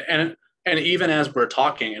 And even as we're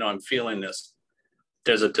talking, I'm feeling this.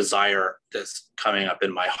 There's a desire that's coming up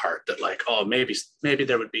in my heart that like, oh, maybe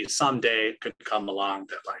there would be someday could come along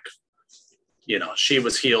that like, she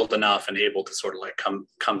was healed enough and able to sort of like come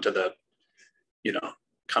to the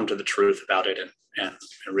truth about it and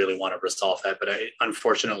really want to resolve that. But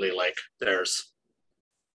unfortunately, like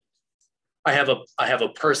I have a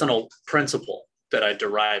personal principle that I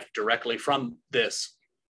derived directly from this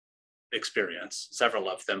experience, several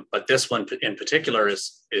of them, but this one in particular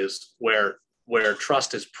is where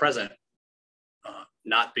trust is present,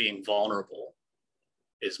 not being vulnerable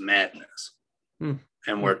is madness.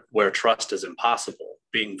 And where trust is impossible,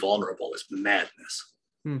 being vulnerable is madness.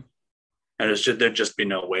 And there'd just be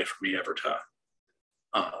no way for me ever to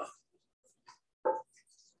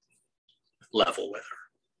level with her.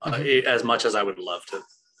 As much as I would love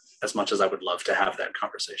to have that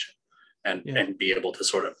conversation and be able to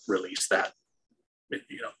sort of release that,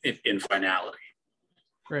 in finality.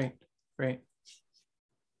 Right.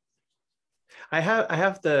 I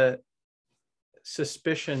have the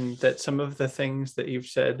suspicion that some of the things that you've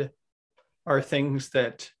said are things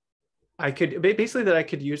that I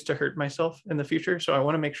could use to hurt myself in the future. So I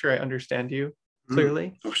want to make sure I understand you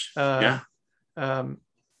clearly. I'm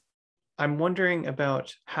wondering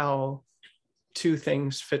about how two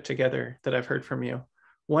things fit together that I've heard from you.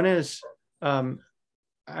 One is, how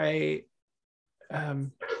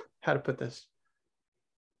to put this?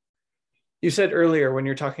 You said earlier when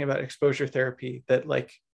you're talking about exposure therapy that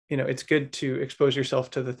like, it's good to expose yourself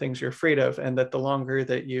to the things you're afraid of, and that the longer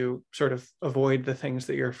that you sort of avoid the things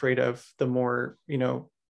that you're afraid of, the more,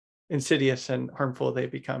 insidious and harmful they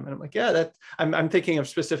become. And I'm like, yeah, I'm thinking of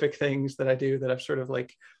specific things that I do that I've sort of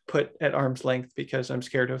like put at arm's length because I'm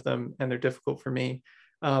scared of them and they're difficult for me.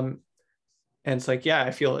 And it's like, yeah,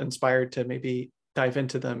 I feel inspired to maybe dive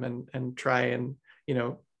into them and try and,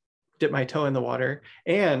 dip my toe in the water.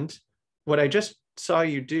 And what I just saw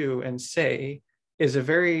you do and say is a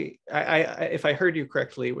very, if I heard you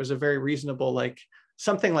correctly, it was a very reasonable, like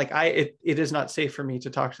something like it is not safe for me to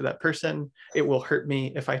talk to that person. It will hurt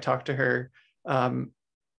me if I talk to her.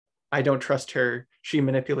 I don't trust her. She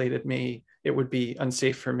manipulated me. It would be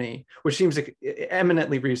unsafe for me, which seems like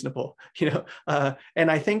eminently reasonable,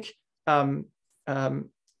 and I think, how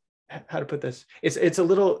to put this? It's a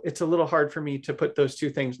little hard for me to put those two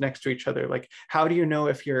things next to each other. Like, how do you know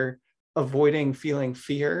if you're avoiding feeling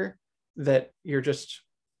fear that you're just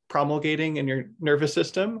promulgating in your nervous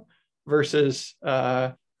system versus you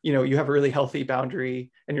have a really healthy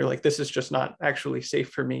boundary and you're like, this is just not actually safe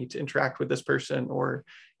for me to interact with this person or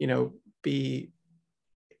be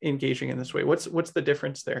engaging in this way? What's the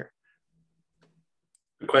difference there?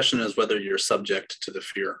 The question is whether you're subject to the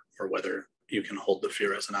fear or whether you can hold the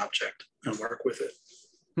fear as an object and work with it.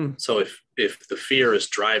 So if the fear is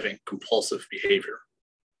driving compulsive behavior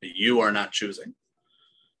that you are not choosing,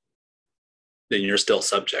 then you're still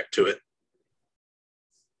subject to it.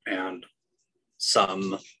 And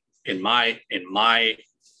in my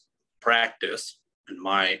practice, in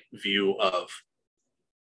my view of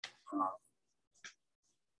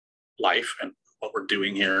life and what we're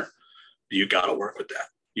doing here, you got to work with that.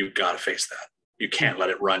 You got to face that. You can't let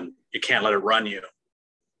it run. You can't let it run you.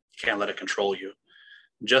 You can't let it control you.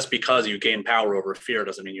 Just because you gain power over fear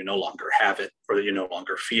doesn't mean you no longer have it or that you no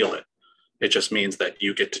longer feel it. It just means that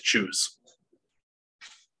you get to choose.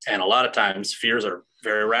 And a lot of times fears are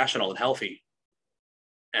very rational and healthy.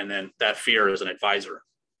 And then that fear is an advisor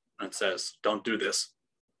and it says, don't do this.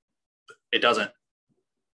 It doesn't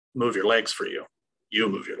move your legs for you. You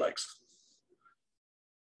move your legs.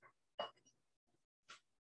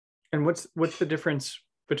 And what's the difference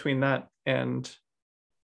between that and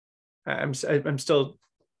I'm still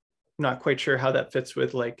not quite sure how that fits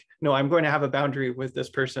with like, no, I'm going to have a boundary with this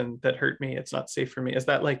person that hurt me. It's not safe for me. Is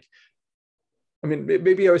that like, I mean,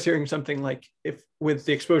 maybe I was hearing something like if with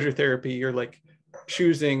the exposure therapy, you're like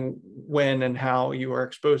choosing when and how you are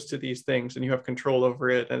exposed to these things and you have control over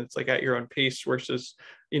it. And it's like at your own pace versus,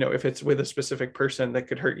 you know, if it's with a specific person that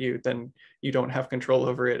could hurt you, then you don't have control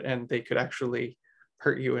over it and they could actually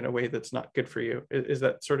hurt you in a way that's not good for you. Is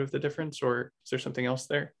that sort of the difference, or is there something else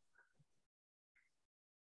there?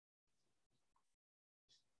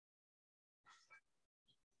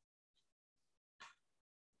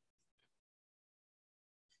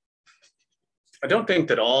 I don't think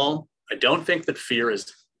that fear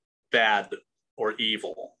is bad or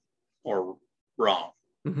evil or wrong.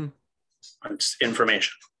 Mm-hmm. It's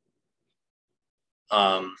information.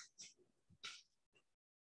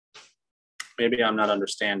 Maybe I'm not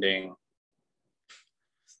understanding.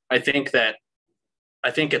 I think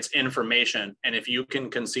it's information, and if you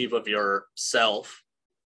can conceive of yourself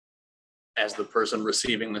as the person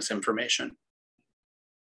receiving this information,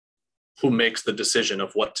 who makes the decision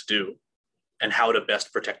of what to do and how to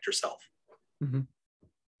best protect yourself, mm-hmm.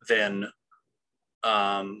 then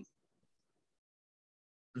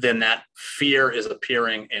that fear is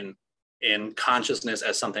appearing in consciousness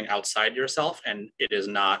as something outside yourself, and it is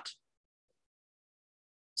not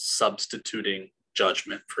substituting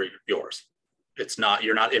judgment for yours. It's not,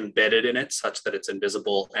 you're not embedded in it such that it's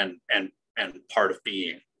invisible and part of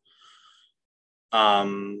being,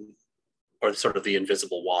 or sort of the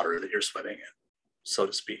invisible water that you're swimming in, so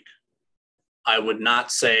to speak. I would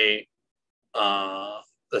not say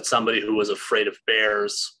that somebody who was afraid of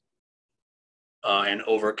bears and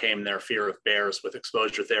overcame their fear of bears with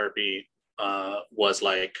exposure therapy was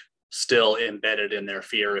like still embedded in their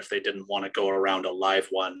fear if they didn't want to go around a live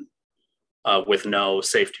one with no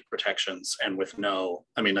safety protections and with no,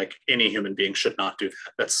 I mean, like any human being should not do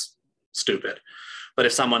that. That's stupid. But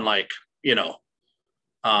if someone like, you know,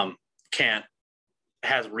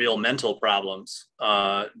 has real mental problems,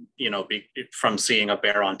 you know, from seeing a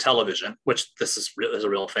bear on television, which this is a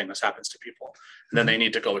real thing. This happens to people. And then they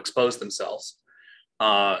need to go expose themselves,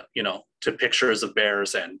 you know, to pictures of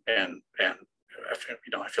bears and you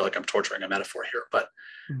know, I feel like I'm torturing a metaphor here, but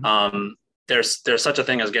there's such a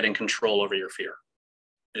thing as getting control over your fear.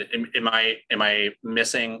 Am I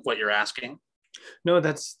missing what you're asking? No,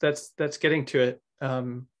 that's getting to it.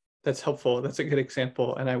 That's helpful. That's a good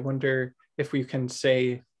example. And I wonder if we can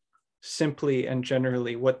say simply and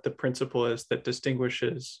generally what the principle is that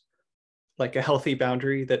distinguishes like a healthy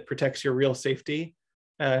boundary that protects your real safety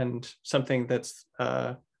and something that's,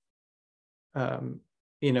 you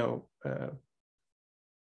know,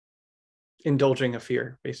 indulging a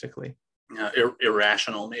fear, basically.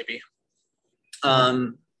 Irrational, maybe.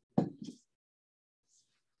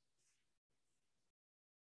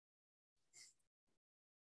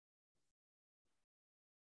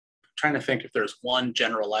 Trying to think if there's one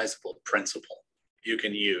generalizable principle you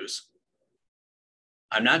can use.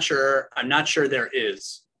 I'm not sure there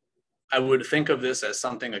is. I would think of this as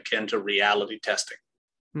something akin to reality testing.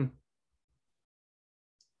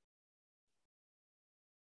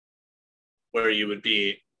 Where you would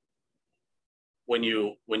be, when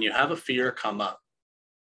you have a fear come up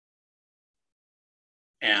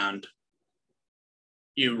and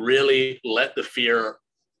you really let the fear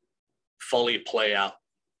fully play out.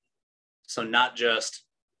 So not just,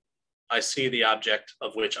 I see the object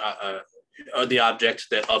of which of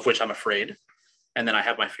which I'm afraid, and then I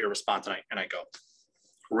have my fear response and I go.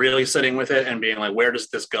 Really sitting with it and being like, where does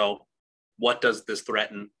this go? What does this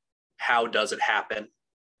threaten? How does it happen?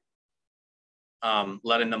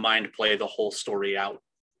 Letting the mind play the whole story out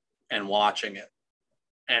and watching it.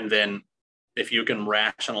 And then if you can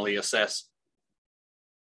rationally assess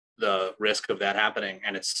the risk of that happening,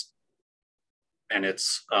 and it's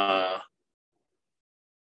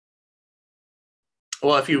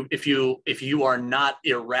well, if you are not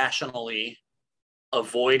irrationally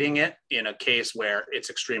avoiding it in a case where it's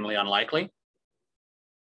extremely unlikely,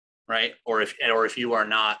 right? Or if you are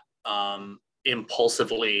not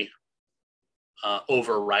impulsively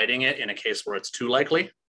overriding it in a case where it's too likely,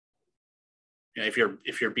 you know, if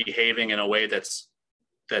you're behaving in a way that's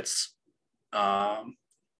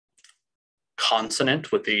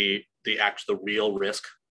consonant with the real risk,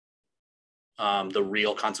 the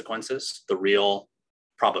real consequences, the real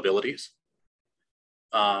probabilities,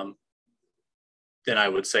 then I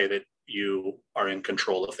would say that you are in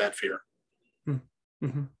control of that fear.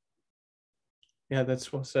 Mm-hmm. Yeah,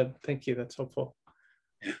 that's well said. Thank you. That's helpful.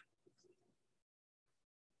 Yeah.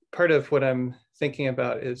 Part of what I'm thinking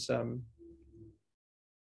about is that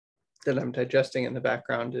I'm digesting in the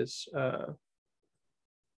background is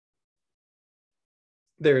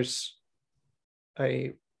there's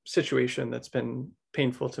a situation that's been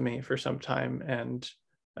painful to me for some time, and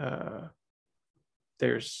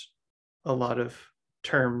there's a lot of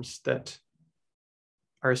terms that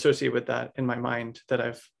are associated with that in my mind that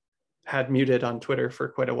I've had muted on Twitter for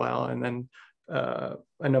quite a while, and then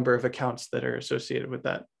a number of accounts that are associated with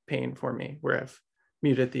that pain for me, where I've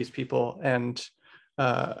muted these people. And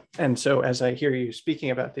so as I hear you speaking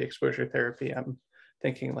about the exposure therapy, I'm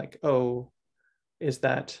thinking like, oh, is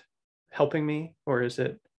that helping me, or is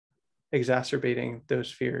it exacerbating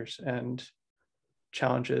those fears and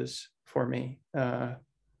challenges for me?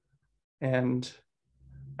 And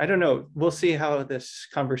I don't know, we'll see how this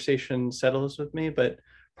conversation settles with me, but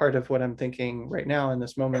part of what I'm thinking right now in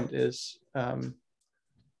this moment is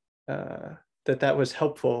that was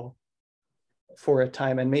helpful for a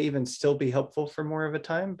time, and may even still be helpful for more of a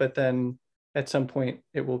time, but then at some point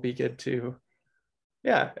it will be good to,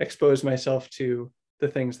 expose myself to the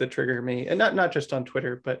things that trigger me, and not just on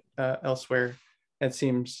Twitter, but elsewhere. It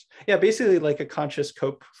seems, basically like a conscious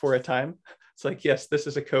cope for a time. It's like, yes, this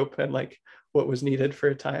is a cope, and like what was needed for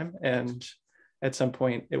a time, and at some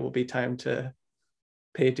point it will be time to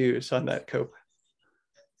pay dues on that cope.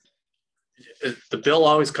 The bill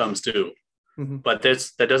always comes due, mm-hmm. but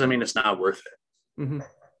that doesn't mean it's not worth it. Mm-hmm.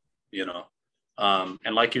 You know,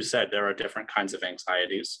 and like you said, there are different kinds of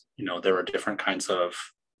anxieties. You know, there are different kinds of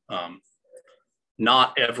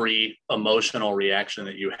not every emotional reaction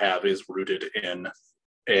that you have is rooted in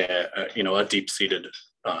a deep-seated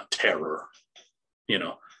terror. You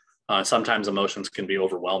know, sometimes emotions can be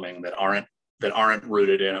overwhelming that aren't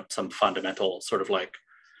rooted in some fundamental sort of like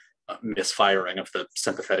misfiring of the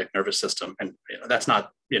sympathetic nervous system. And that's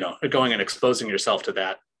not, going and exposing yourself to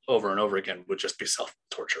that over and over again would just be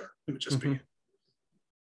self-torture. It would just mm-hmm. be.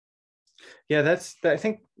 Yeah, I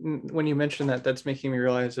think when you mention that, that's making me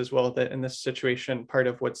realize as well that in this situation, part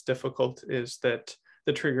of what's difficult is that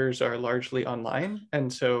the triggers are largely online.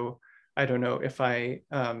 And so I don't know if I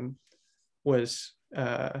was,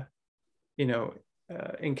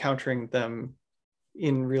 encountering them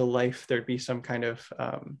in real life, there'd be some kind of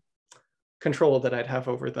control that I'd have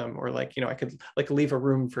over them, or like, I could like leave a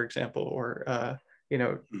room, for example, or,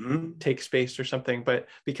 mm-hmm. take space or something. But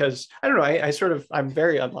because I don't know, I'm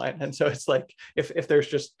very online. And so it's like, if there's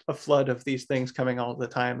just a flood of these things coming all the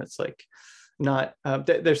time, it's like not,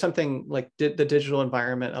 there's something like the digital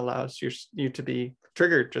environment allows you to be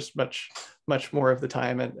triggered just much more of the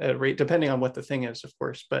time, at a rate, depending on what the thing is, of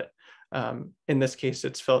course. But in this case,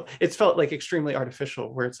 it's felt like extremely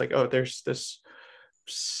artificial, where it's like, oh, there's this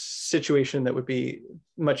situation that would be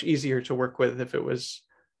much easier to work with if it was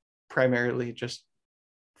primarily just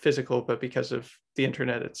physical, but because of the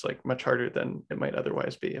internet, it's like much harder than it might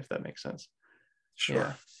otherwise be, if that makes sense.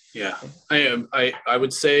 Sure. Yeah. I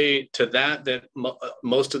would say to that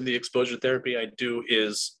most of the exposure therapy I do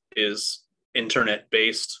is internet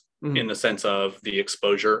based, mm-hmm. in the sense of the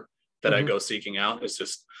exposure that mm-hmm. I go seeking out is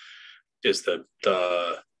the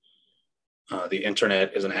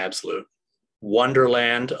internet is an absolute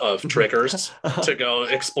wonderland of triggers to go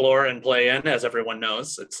explore and play in, as everyone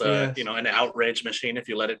knows. It's yes. An outrage machine if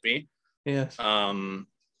you let it be. Yes.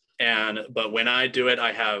 But when I do it,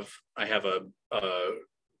 I have a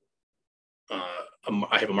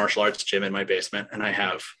martial arts gym in my basement, and I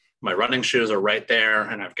have my running shoes are right there,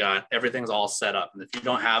 and I've got everything's all set up. And if you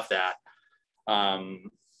don't have that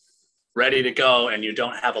ready to go, and you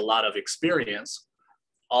don't have a lot of experience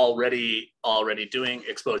already doing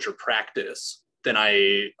exposure practice, then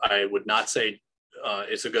I would not say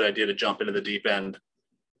it's a good idea to jump into the deep end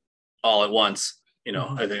all at once.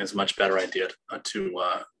 Mm-hmm. I think it's a much better idea to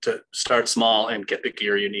start small and get the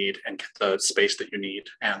gear you need and get the space that you need,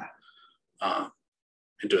 and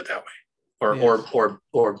do it that way,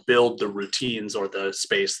 or build the routines or the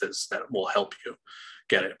space that will help you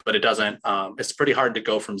get it. But it doesn't. It's pretty hard to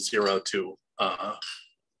go from zero to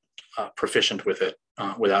proficient with it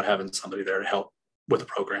without having somebody there to help with the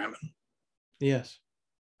program. Yes,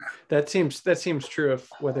 that seems true of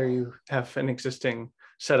whether you have an existing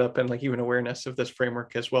setup and like even awareness of this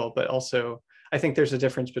framework as well. But also, I think there's a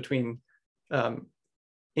difference between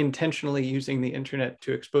intentionally using the internet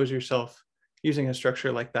to expose yourself using a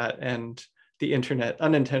structure like that, and the internet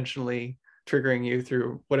unintentionally triggering you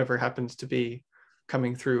through whatever happens to be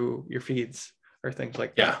coming through your feeds or things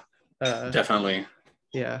like that. Definitely.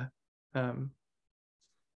 Yeah.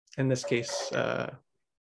 In this case,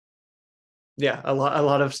 Yeah, a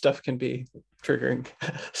lot of stuff can be triggering.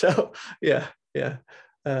 So yeah, yeah.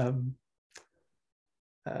 For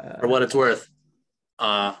what it's worth,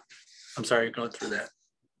 I'm sorry you're going through that.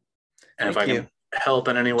 And if I can help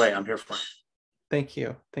in any way, I'm here for it. Thank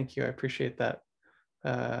you. I appreciate that.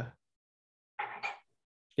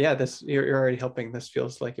 Yeah, this you're already helping. This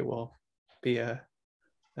feels like it will be a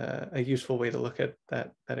useful way to look at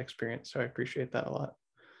that experience. So I appreciate that a lot.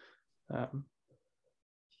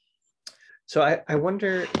 So I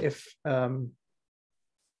wonder if you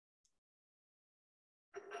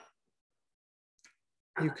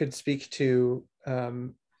could speak to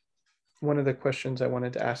one of the questions I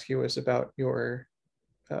wanted to ask you was about your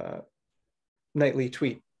nightly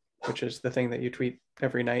tweet, which is the thing that you tweet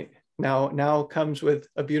every night. Now comes with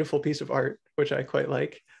a beautiful piece of art, which I quite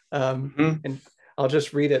like. And I'll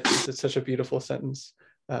just read it because it's such a beautiful sentence.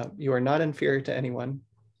 You are not inferior to anyone.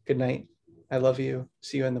 Good night. I love you.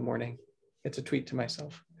 See you in the morning. It's a tweet to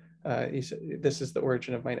myself. This is the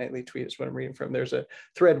origin of my nightly tweet is what I'm reading from. There's a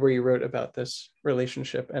thread where you wrote about this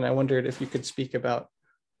relationship. And I wondered if you could speak about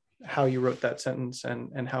how you wrote that sentence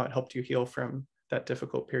and how it helped you heal from that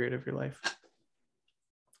difficult period of your life.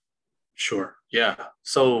 Sure. Yeah.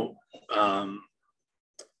 So I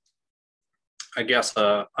guess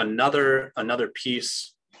another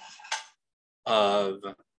piece of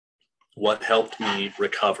what helped me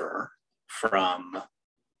recover from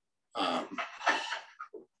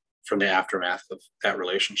the aftermath of that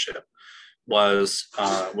relationship was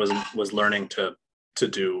learning to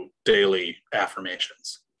do daily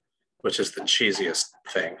affirmations, which is the cheesiest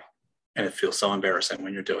thing, and it feels so embarrassing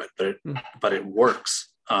when you do it, but it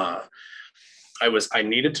works. I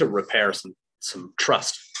needed to repair some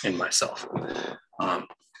trust in myself. I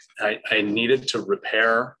needed to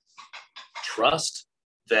repair trust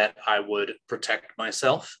that I would protect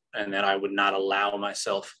myself and that I would not allow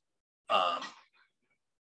myself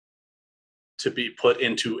to be put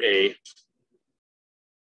into a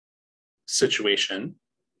situation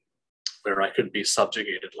where I could be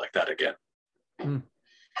subjugated like that again.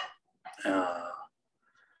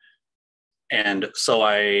 And so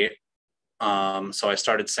I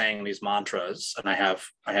started saying these mantras, and I have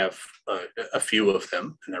a few of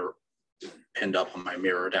them, and they're pinned up on my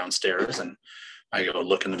mirror downstairs. And I go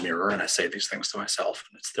look in the mirror and I say these things to myself.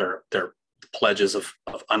 And it's their pledges of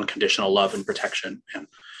unconditional love and protection.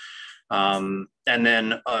 And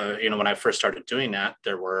then when I first started doing that,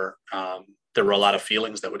 there were a lot of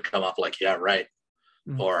feelings that would come up, like, yeah, right,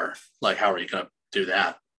 or like, how are you going to do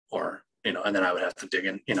that, or and then I would have to dig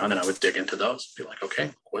in, and then I would dig into those, be like,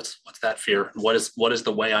 okay, what's that fear? What is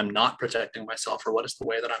the way I'm not protecting myself, or what is the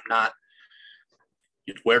way that I'm not?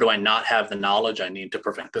 Where do I not have the knowledge I need to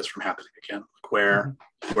prevent this from happening again? Where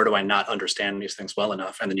do I not understand these things well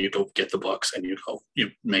enough? And then you go get the books and you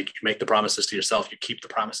make the promises to yourself. You keep the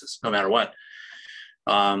promises no matter what.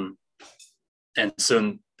 And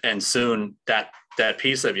soon that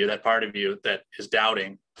piece of you, that part of you that is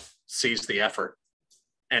doubting, sees the effort.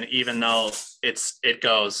 And even though it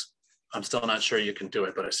goes, I'm still not sure you can do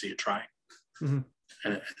it, but I see you trying. And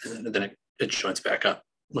then it joins back up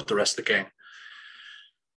with the rest of the gang.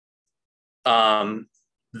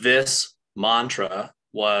 This mantra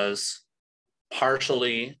was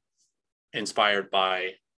partially inspired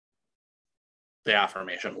by the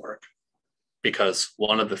affirmation work, because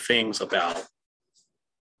one of the things about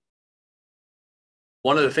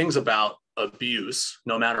abuse,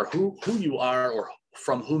 no matter who you are or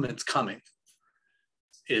from whom it's coming,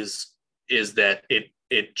 is that it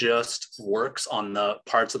just works on the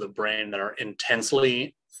parts of the brain that are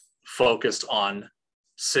intensely focused on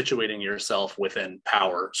situating yourself within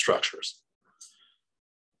power structures.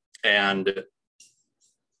 And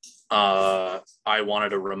I wanted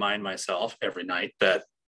to remind myself every night that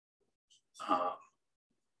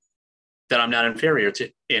I'm not inferior to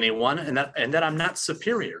anyone, and that I'm not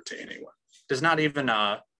superior to anyone. There's not even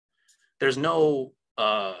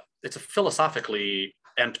it's a philosophically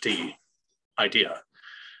empty idea.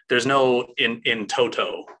 There's no in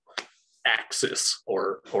toto axis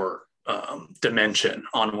or dimension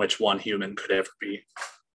on which one human could ever be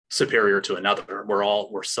superior to another.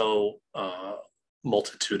 We're so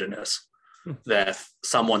multitudinous that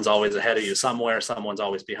someone's always ahead of you somewhere, someone's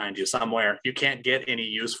always behind you somewhere. You can't get any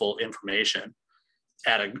useful information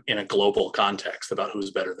in a global context about who's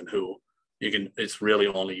better than who. It's really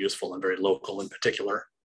only useful in very local and particular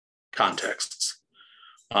contexts.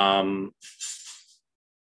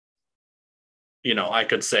 I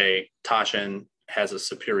could say Tasshin has a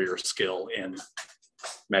superior skill in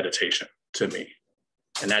meditation to me.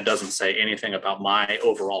 And that doesn't say anything about my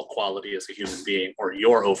overall quality as a human being or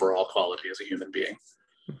your overall quality as a human being.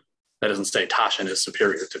 That doesn't say Tasshin is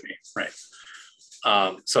superior to me, right?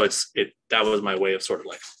 So that was my way of sort of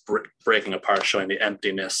like breaking apart, showing the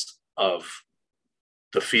emptiness of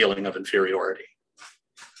the feeling of inferiority.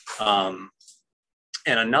 And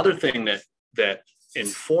another thing that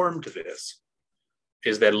informed this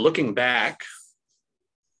is that looking back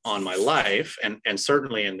on my life, and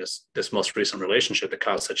certainly in this most recent relationship that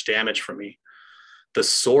caused such damage for me, the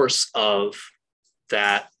source of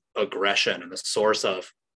that aggression and the source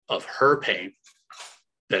of her pain,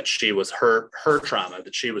 that she was her trauma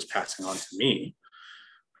that she was passing on to me,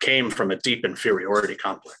 came from a deep inferiority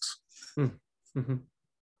complex. Mm-hmm.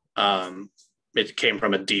 It came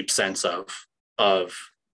from a deep sense of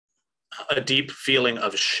a deep feeling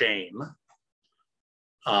of shame,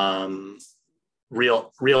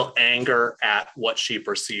 real anger at what she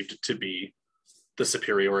perceived to be the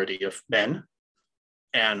superiority of men,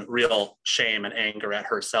 and real shame and anger at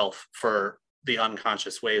herself for the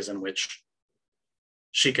unconscious ways in which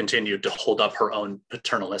she continued to hold up her own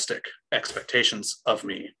paternalistic expectations of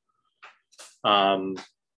me. And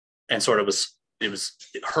sort of it was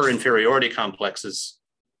her inferiority complex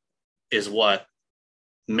is what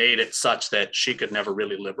made it such that she could never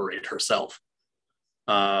really liberate herself.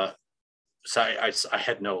 So I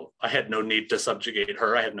had no need to subjugate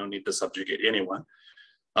her. I had no need to subjugate anyone.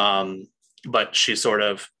 But she sort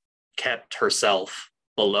of kept herself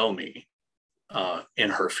below me in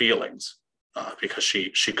her feelings, because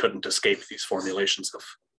she couldn't escape these formulations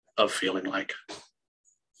of feeling like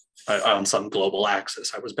on some global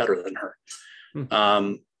axis I was better than her.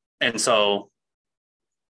 And so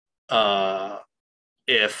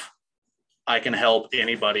if I can help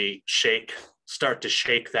anybody start to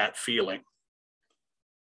shake that feeling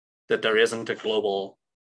that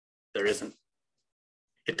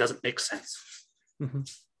it doesn't make sense, mm-hmm.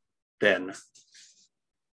 then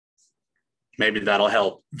maybe that'll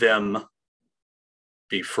help them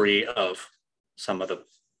be free of some of the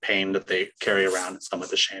pain that they carry around, some of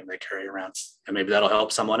the shame they carry around. And maybe that'll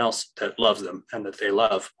help someone else that loves them and that they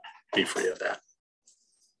love be free of that.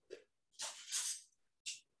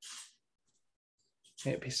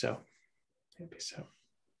 Maybe so.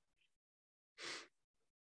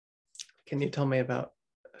 Can you tell me about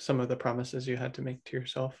some of the promises you had to make to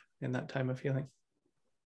yourself in that time of healing?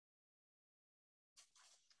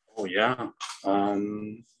 Oh, yeah.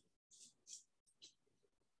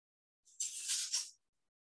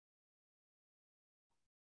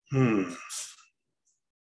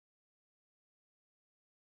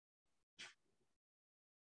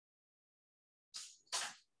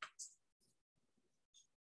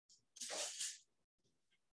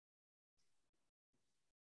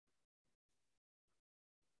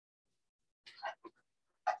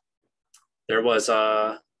 There was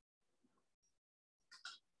I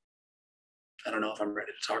don't know if I'm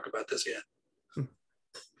ready to talk about this yet.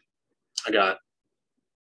 I got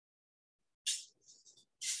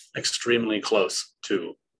extremely close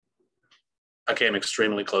to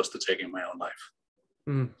taking my own life.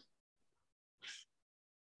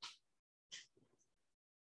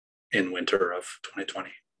 In winter of 2020.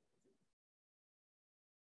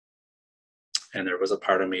 And there was a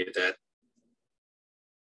part of me that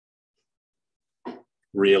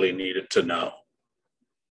really needed to know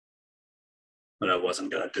that I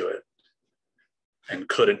wasn't going to do it, and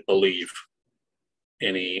couldn't believe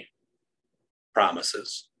any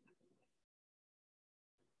promises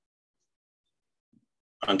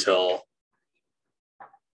until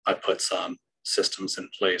I put some systems in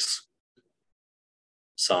place,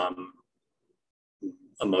 some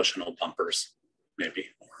emotional bumpers, maybe,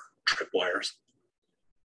 or tripwires.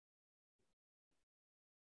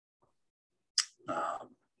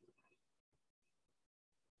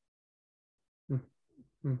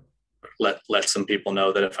 Let some people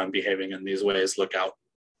know that if I'm behaving in these ways, look out.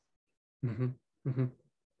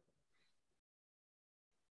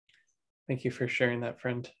 Thank you for sharing that,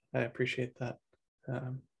 friend. I appreciate that.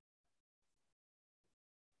 And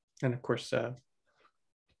of course,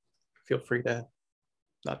 feel free to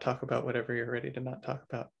not talk about whatever you're ready to not talk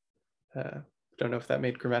about. Don't know if that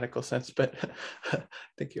made grammatical sense, but I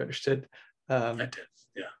think you understood. I did,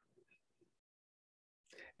 yeah.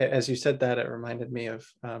 As you said that, it reminded me of,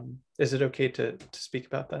 is it okay to speak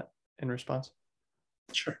about that in response?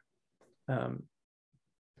 Sure.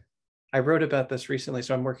 I wrote about this recently,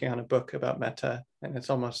 so I'm working on a book about metta, and it's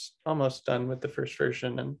almost done with the first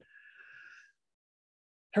version. And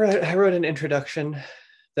I wrote an introduction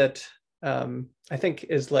that I think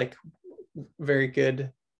is like very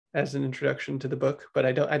good as an introduction to the book, but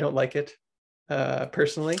I don't like it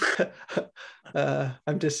personally.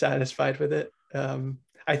 I'm dissatisfied with it.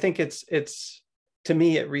 I think it's to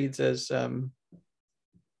me, it reads as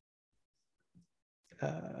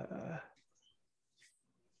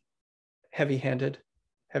heavy-handed.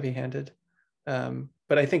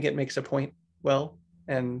 But I think it makes a point well,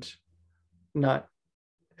 and not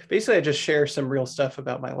basically, I just share some real stuff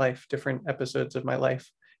about my life, different episodes of my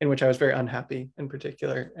life in which I was very unhappy in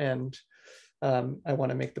particular. And I want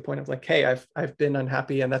to make the point of like, hey, I've been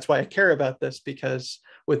unhappy, and that's why I care about this, because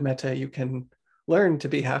with metta you can learn to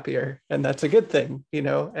be happier, and that's a good thing, you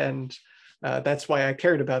know. And that's why I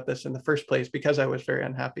cared about this in the first place, because I was very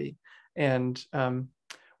unhappy. And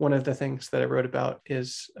one of the things that I wrote about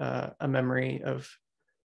is a memory of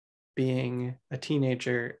being a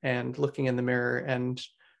teenager and looking in the mirror and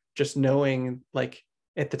just knowing, like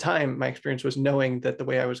at the time, my experience was knowing that the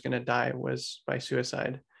way I was going to die was by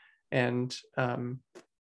suicide. And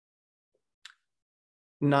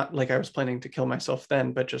not like I was planning to kill myself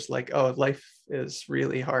then, but just like, oh, life is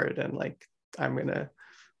really hard, and like I'm going to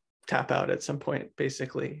tap out at some point,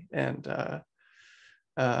 basically. And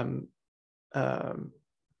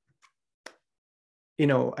you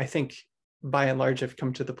know, I think by and large I've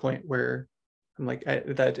come to the point where I'm like,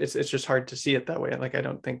 that it's just hard to see it that way. Like, I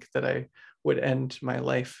don't think that I would end my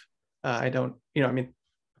life. I don't, you know, I mean,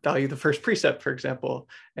 value the first precept, for example,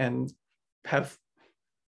 and have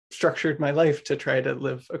structured my life to try to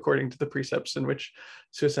live according to the precepts, in which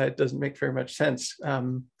suicide doesn't make very much sense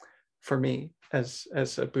for me as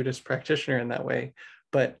a Buddhist practitioner in that way.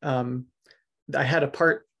 But I had a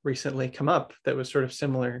part recently come up that was sort of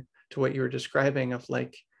similar to what you were describing, of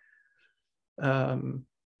like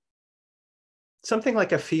something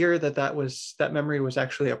like a fear that memory was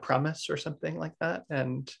actually a promise or something like that.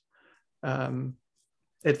 And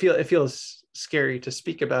it feels scary to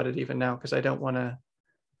speak about it even now, because I don't want to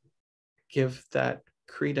give that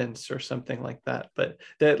credence or something like that. But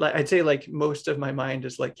that, like, I'd say like most of my mind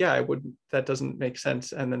is like, yeah, I wouldn't, that doesn't make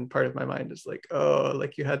sense. And then part of my mind is like, oh,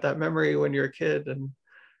 like you had that memory when you're a kid, and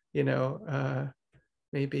you know,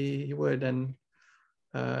 maybe you would. And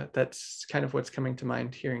that's kind of what's coming to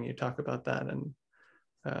mind hearing you talk about that, and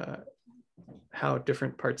how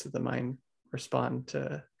different parts of the mind respond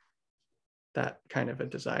to that kind of a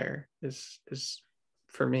desire is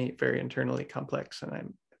for me very internally complex. And it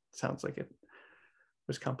sounds like it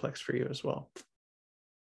was complex for you as well.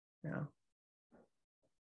 Yeah.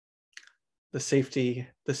 The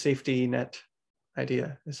safety net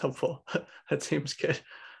idea is helpful. That seems good.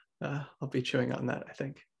 I'll be chewing on that, I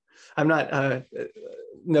think. I'm not,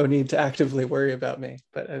 no need to actively worry about me,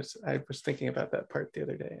 but I was thinking about that part the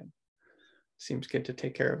other day, and it seems good to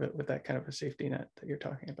take care of it with that kind of a safety net that you're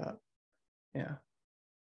talking about. Yeah.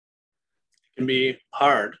 It can be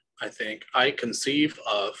hard, I think. I conceive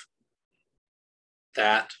of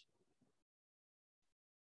that.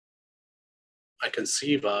 I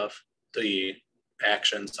conceive of the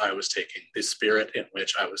actions I was taking, the spirit in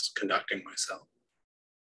which I was conducting myself,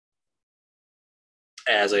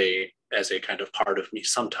 as a kind of part of me.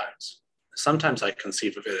 Sometimes I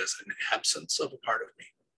conceive of it as an absence of a part of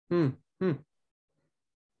me.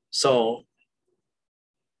 So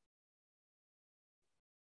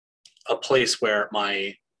a place where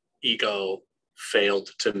my ego failed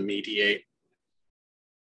to mediate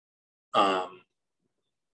the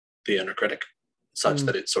inner critic, such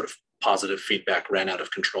that its sort of positive feedback ran out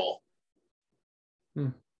of control,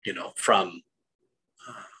 you know, from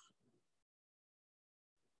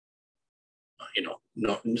you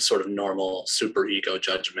know, sort of normal super ego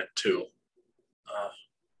judgment to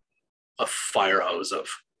a fire hose of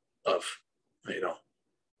you know,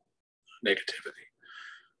 negativity.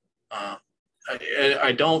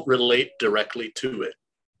 I don't relate directly to it.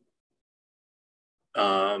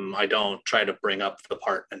 I don't try to bring up the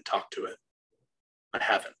part and talk to it. I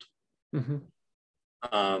haven't.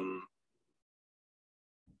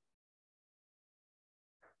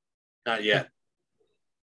 Not yet.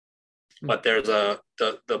 But there's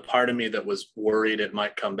the part of me that was worried it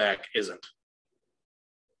might come back isn't.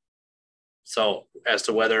 So as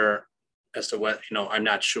to what, you know, I'm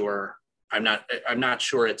not sure. I'm not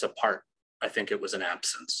sure it's a part. I think it was an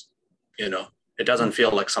absence. You know, it doesn't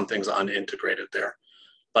feel like something's unintegrated there,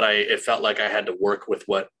 but it felt like I had to work with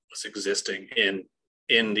what was existing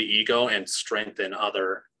in the ego and strengthen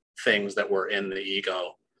other things that were in the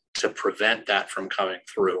ego to prevent that from coming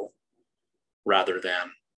through, rather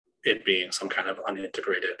than it being some kind of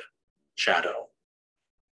unintegrated shadow,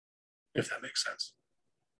 if that makes sense.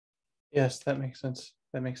 Yes, that makes sense.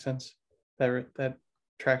 That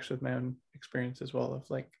tracks with my own experience as well, of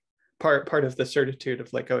like part of the certitude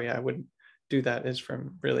of like, oh yeah, I wouldn't do that, is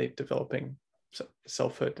from really developing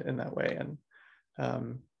selfhood in that way. And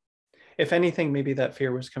if anything, maybe that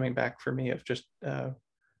fear was coming back for me of just, the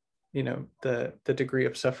degree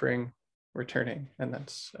of suffering returning, and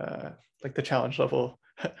that's like the challenge level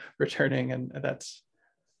returning, and that's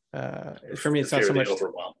for me. It's not so much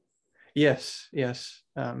overwhelm. Yes.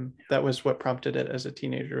 That was what prompted it as a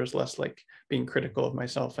teenager. It was less like being critical of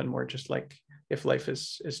myself and more just like, if life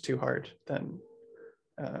is too hard, then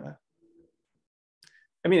I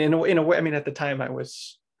mean, in a way, I mean, at the time I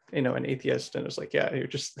was, an atheist, and it was like, yeah, you're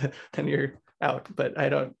just then you're out. But I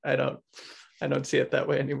don't see it that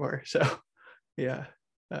way anymore. So yeah,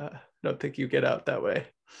 I don't think you get out that way.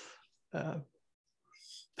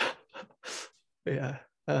 Yeah.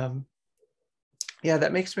 Yeah,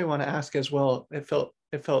 that makes me want to ask as well. It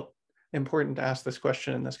felt important to ask this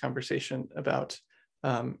question in this conversation about,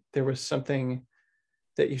 there was something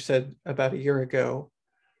that you said about a year ago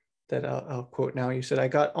that I'll quote now. You said, "I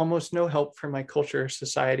got almost no help from my culture,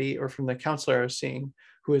 society, or from the counselor I was seeing,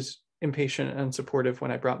 who was impatient and unsupportive when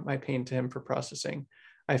I brought my pain to him for processing.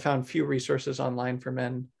 I found few resources online for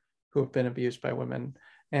men who have been abused by women."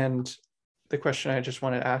 And the question I just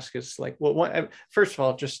wanted to ask is like, well, first of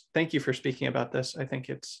all, just thank you for speaking about this. I think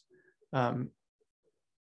it's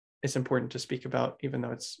important to speak about, even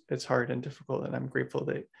though it's hard and difficult. And I'm grateful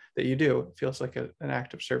that you do. It feels like an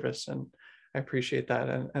act of service, and I appreciate that.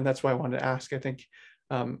 And that's why I wanted to ask, I think,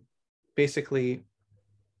 basically,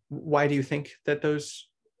 why do you think that those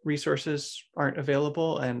resources aren't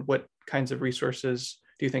available, and what kinds of resources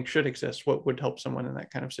do you think should exist? What would help someone in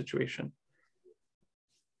that kind of situation?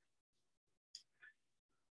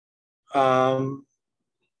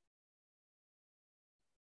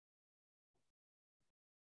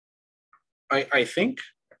 I think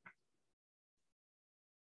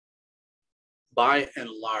by and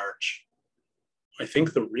large, I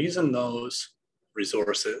think the reason those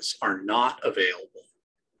resources are not available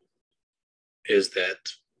is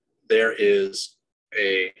that there is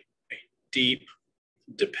a deep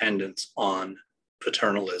dependence on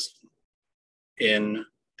paternalism in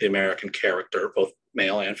the American character, both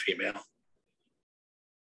male and female,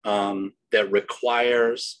 that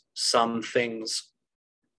requires some things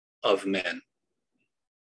of men.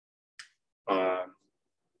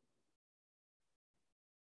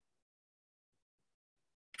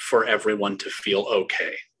 For everyone to feel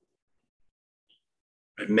okay.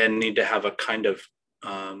 Men need to have a kind of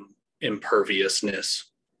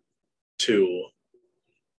imperviousness to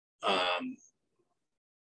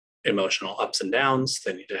emotional ups and downs.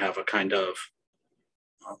 They need to have a kind of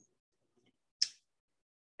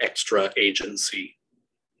extra agency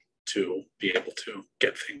to be able to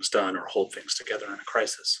get things done or hold things together in a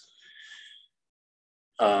crisis.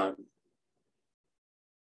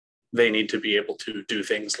 They need to be able to do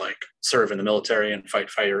things like serve in the military and fight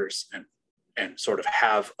fires, and sort of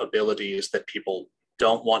have abilities that people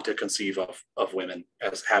don't want to conceive of women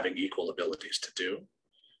as having equal abilities to do,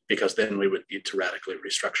 because then we would need to radically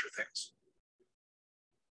restructure things.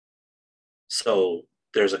 So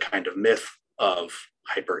there's a kind of myth of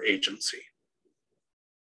hyper agency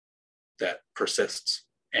that persists,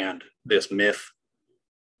 and this myth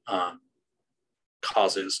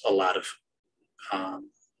causes a lot of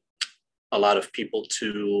people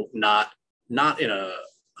to not in a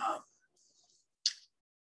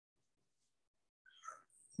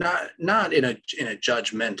not in a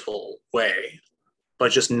judgmental way,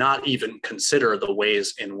 but just not even consider the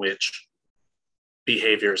ways in which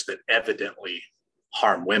behaviors that evidently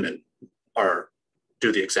harm women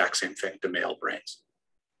do the exact same thing to male brains.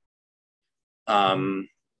 And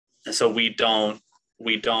so we don't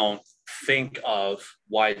think of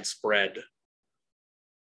widespread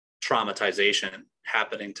traumatization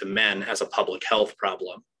happening to men as a public health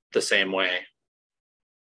problem the same way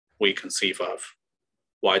we conceive of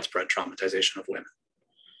widespread traumatization of women.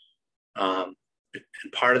 And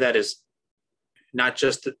part of that is not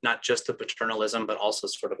just the paternalism, but also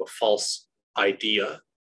sort of a false idea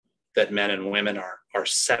that men and women are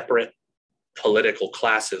separate political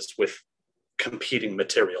classes with competing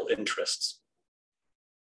material interests.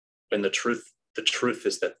 When the truth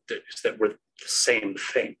is that we're the same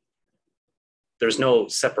thing. There's no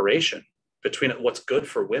separation between it. What's good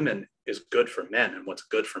for women is good for men, and what's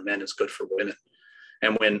good for men is good for women.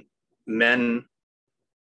 And when men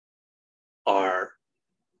are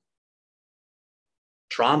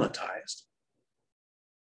traumatized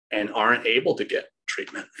and aren't able to get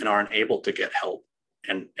treatment and aren't able to get help,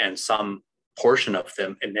 and some portion of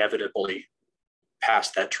them inevitably pass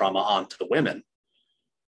that trauma on to the women,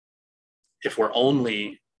 if we're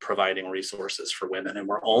only providing resources for women and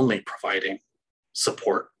we're only providing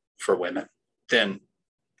support for women, then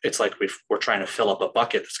it's like we're trying to fill up a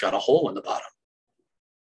bucket that's got a hole in the bottom.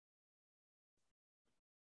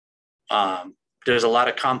 There's a lot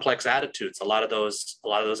of complex attitudes. A lot of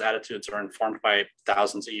those attitudes are informed by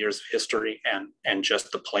thousands of years of history and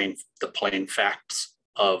just the plain facts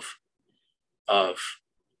of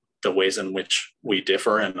the ways in which we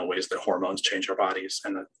differ and the ways that hormones change our bodies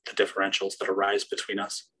and the differentials that arise between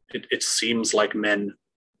us. It seems like men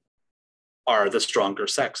are the stronger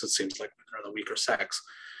sex. It seems like women are the weaker sex.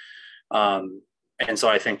 And so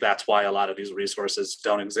I think that's why a lot of these resources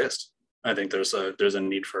don't exist. I think there's a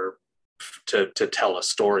need to tell a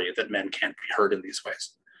story that men can't be heard in these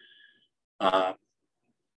ways.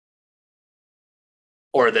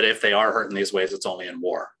 Or that if they are hurt in these ways, it's only in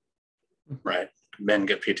war, right? Men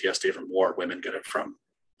get PTSD from war, women get it from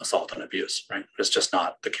assault and abuse, right? It's just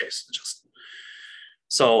not the case.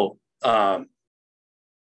 So,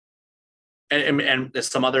 and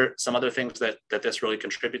some other things that this really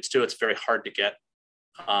contributes to. It's very hard to get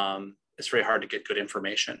good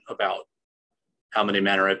information about how many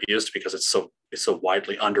men are abused because it's so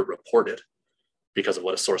widely underreported because of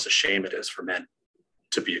what a source of shame it is for men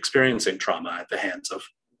to be experiencing trauma at the hands of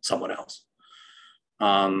someone else.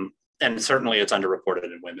 And certainly it's underreported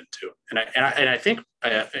in women too. And I think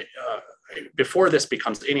before this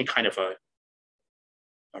becomes any kind of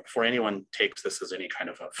before anyone takes this as any kind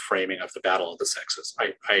of a framing of the battle of the sexes,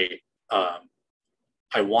 I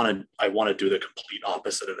want to do the complete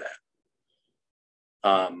opposite of that.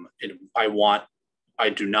 I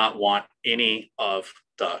do not want any of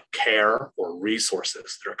the care or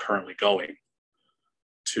resources that are currently going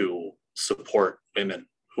to support women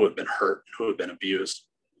who have been hurt, who have been abused,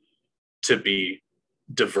 to be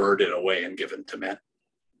diverted away and given to men.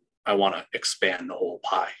 I want to expand the whole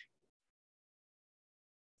pie.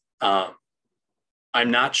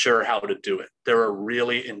 I'm not sure how to do it. There are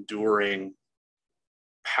really enduring,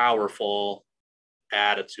 powerful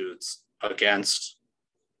attitudes against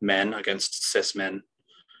men, against cis men,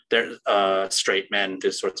 straight men,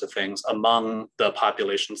 these sorts of things among the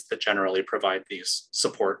populations that generally provide these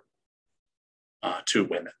support to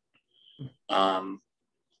women.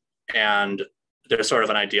 And there's sort of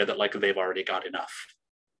an idea that like they've already got enough.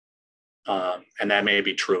 And that may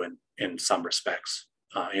be true in some respects,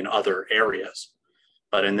 in other areas.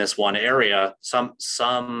 But in this one area,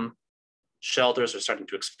 some shelters are starting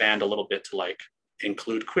to expand a little bit to like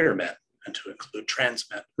include queer men and to include trans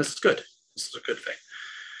men. This is good. This is a good thing.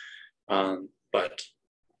 But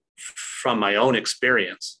from my own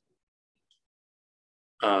experience,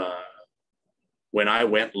 when I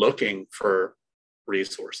went looking for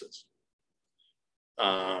resources,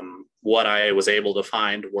 what I was able to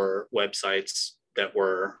find were websites that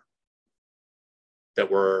were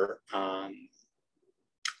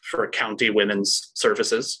for county women's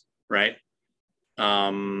services, right?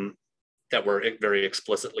 That were very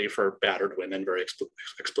explicitly for battered women, very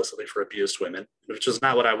explicitly for abused women, which is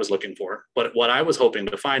not what I was looking for. But what I was hoping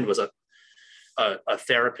to find was a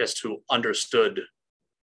therapist who understood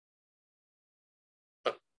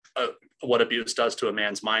what abuse does to a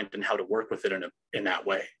man's mind and how to work with it in that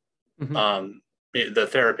way. Mm-hmm. The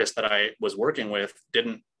therapist that I was working with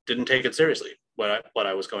didn't take it seriously, what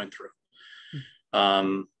I was going through.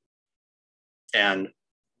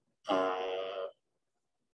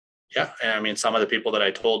 Yeah, I mean, some of the people that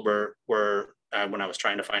I told were when I was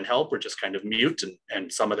trying to find help were just kind of mute,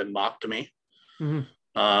 and some of them mocked me.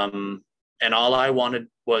 Mm-hmm. And all I wanted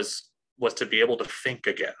was to be able to think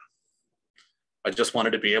again. I just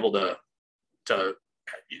wanted to be able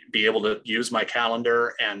to use my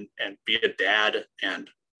calendar and be a dad and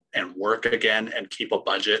work again and keep a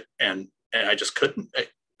budget, and I just couldn't. It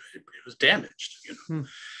was damaged, you know.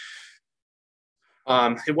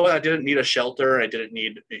 I didn't need a shelter. I didn't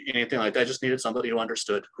need anything like that. I just needed somebody who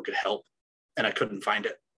understood, who could help, and I couldn't find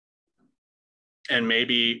it. And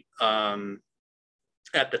maybe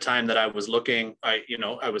at the time that I was looking, I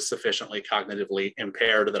was sufficiently cognitively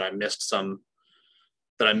impaired that I missed something.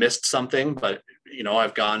 But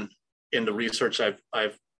I've gone in the research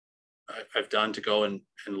I've done to go and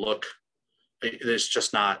look. There's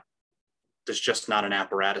just not an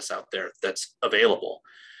apparatus out there that's available,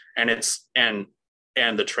 and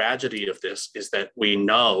the tragedy of this is that we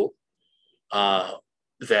know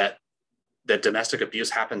that domestic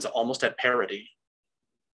abuse happens almost at parity.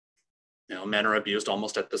 Men are abused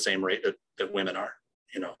almost at the same rate that women are.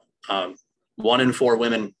 1 in 4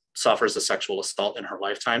 women suffers a sexual assault in her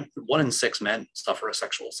lifetime. 1 in 6 men suffer a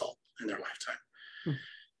sexual assault in their lifetime.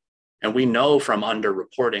 And we know from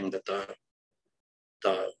underreporting that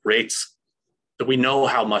the rates, that we know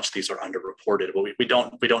how much these are underreported, but we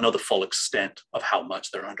don't know the full extent of how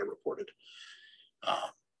much they're underreported.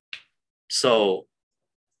 So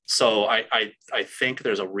I think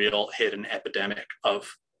there's a real hidden epidemic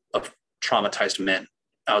of traumatized men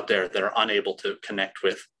out there that are unable to connect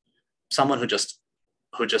with someone who just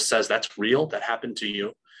says, that's real, that happened to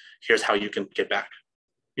you, here's how you can get back.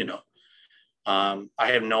 I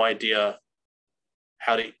have no idea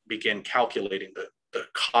how to begin calculating the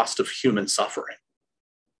cost of human suffering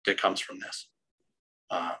that comes from this.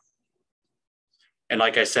 And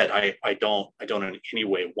like I said, I don't in any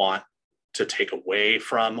way want to take away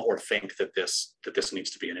from or think that this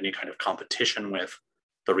needs to be in any kind of competition with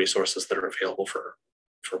the resources that are available for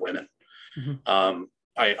women. Mm-hmm.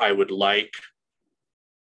 I would like,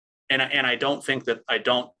 and I don't think that, I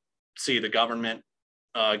don't see the government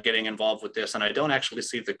getting involved with this, and I don't actually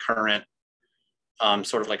see the current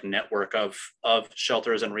sort of like network of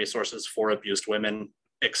shelters and resources for abused women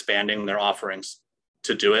expanding their offerings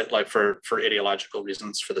to do it, like for ideological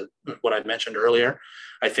reasons, for what I mentioned earlier.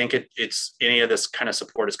 I think it's any of this kind of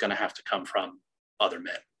support is going to have to come from other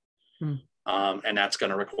men. And that's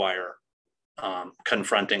going to require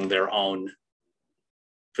confronting their own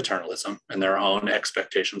paternalism and their own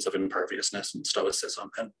expectations of imperviousness and stoicism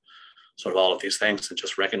and sort of all of these things, and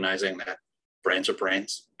just recognizing that brains are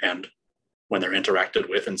brains, and when they're interacted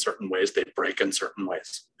with in certain ways, they break in certain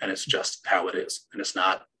ways, and it's just how it is, and it's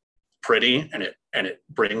not pretty, and it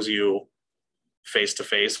brings you face to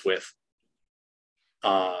face with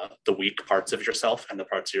the weak parts of yourself, and the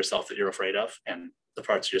parts of yourself that you're afraid of, and the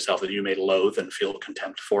parts of yourself that you may loathe and feel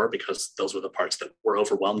contempt for, because those were the parts that were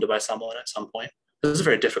overwhelmed by someone at some point. This is a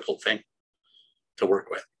very difficult thing to work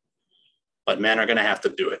with, but men are going to have to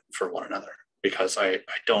do it for one another, because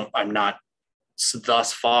I'm not,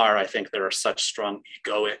 thus far, I think there are such strong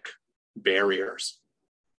egoic barriers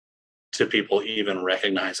to people even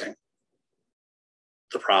recognizing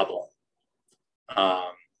the problem.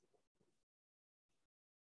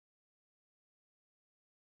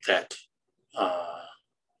 That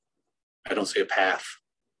I don't see a path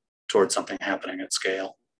towards something happening at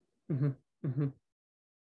scale. Mm-hmm. Mm-hmm.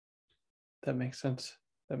 That makes sense.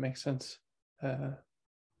 It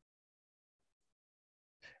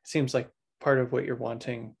seems like part of what you're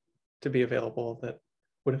wanting to be available that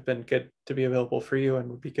would have been good to be available for you and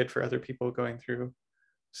would be good for other people going through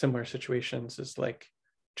similar situations is like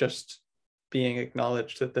just being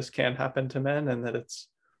acknowledged that this can happen to men, and that it's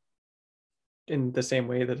in the same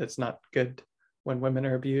way that it's not good when women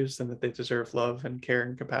are abused, and that they deserve love and care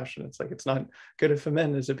and compassion. It's like, it's not good if a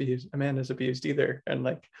man is abused either. And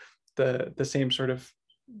like the same sort of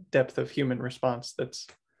depth of human response that's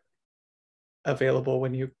available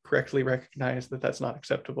when you correctly recognize that that's not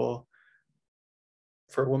acceptable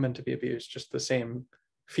for a woman to be abused, just the same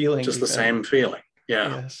feeling. Just the same feeling.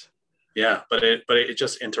 Yeah. Yes. Yeah. But it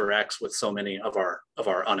just interacts with so many of our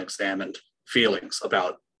unexamined feelings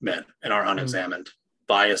about men, and our unexamined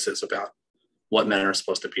biases about what men are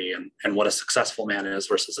supposed to be, and what a successful man is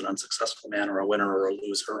versus an unsuccessful man, or a winner or a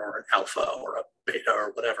loser, or an alpha or a beta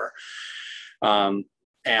or whatever.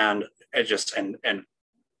 And it just, and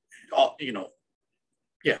all,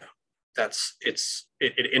 yeah,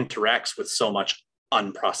 it interacts with so much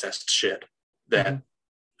unprocessed shit that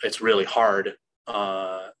it's really hard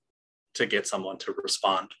to get someone to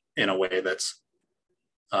respond in a way that's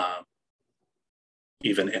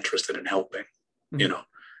even interested in helping.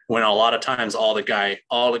 When a lot of times all the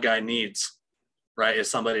guy needs, right, is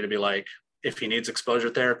somebody to be like, if he needs exposure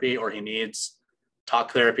therapy, or he needs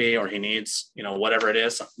talk therapy, or he needs, whatever it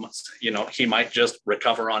is, he might just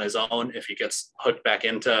recover on his own if he gets hooked back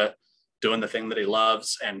into doing the thing that he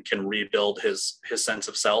loves and can rebuild his sense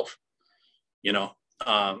of self,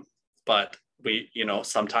 but we,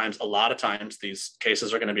 sometimes, a lot of times, these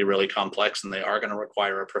cases are going to be really complex, and they are going to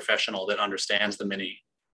require a professional that understands the many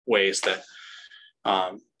ways that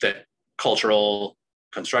that cultural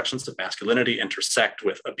constructions of masculinity intersect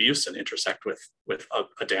with abuse and intersect with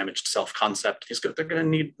a damaged self-concept. They're going to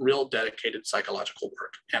need real dedicated psychological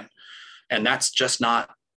work, and that's just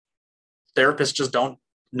not, therapists just don't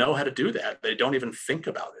know how to do that. They don't even think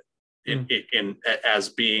about it as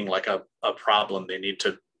being like a problem they need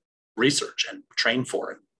to research and train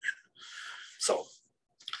for it. So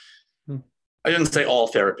I didn't say all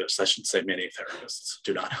therapists, I should say many therapists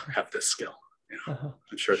do not have this skill. I'm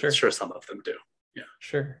sure some of them do. Yeah.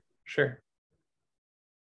 Sure.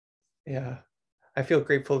 Yeah. I feel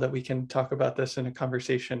grateful that we can talk about this in a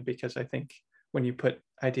conversation, because I think when you put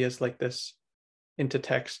ideas like this into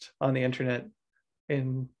text on the internet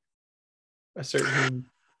in a certain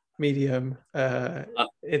medium,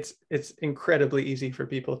 it's incredibly easy for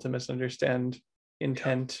people to misunderstand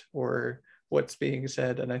intent or what's being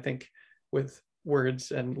said. And I think with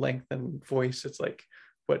words and length and voice, it's like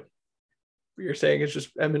what you're saying is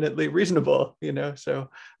just eminently reasonable, so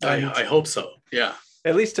I hope so. Yeah.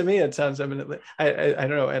 At least to me, it sounds eminently. I don't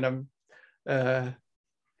know, and I'm,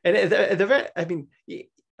 and at the very, I mean,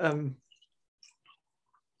 um,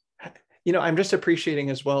 I'm just appreciating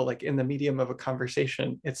as well, like in the medium of a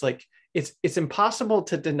conversation, it's like it's impossible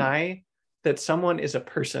to deny that someone is a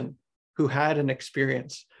person who had an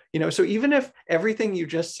experience. So even if everything you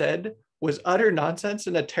just said was utter nonsense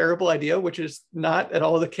and a terrible idea, which is not at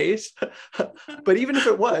all the case, but even if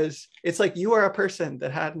it was, it's like you are a person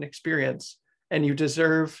that had an experience and you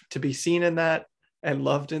deserve to be seen in that and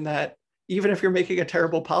loved in that, even if you're making a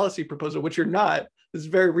terrible policy proposal, which you're not. It's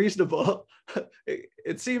very reasonable.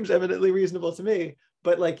 It seems evidently reasonable to me,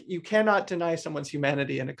 but like you cannot deny someone's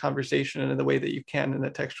humanity in a conversation in the way that you can in a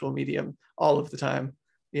textual medium all of the time,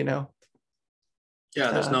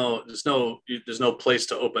 Yeah, there's no place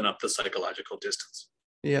to open up the psychological distance.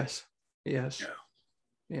 Yes. Yeah.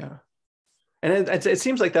 And it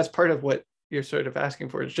seems like that's part of what you're sort of asking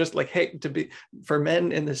for. It's just like, hey, for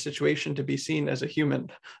men in this situation to be seen as a human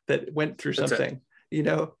that went through something.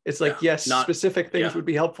 It's like, yes, specific things would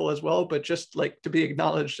be helpful as well, but just like to be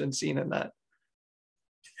acknowledged and seen in that.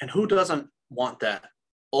 And who doesn't want that?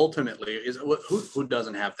 Ultimately, who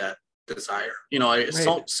doesn't have that desire?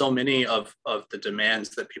 Right. So many of the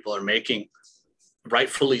demands that people are making,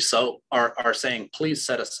 rightfully so, are saying, please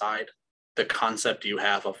set aside the concept you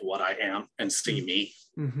have of what I am and see me.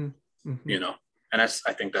 Mm-hmm. Mm-hmm. And I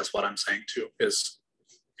think that's what I'm saying too, is,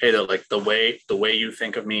 hey, the way you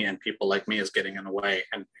think of me and people like me is getting in the way,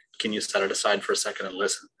 and can you set it aside for a second and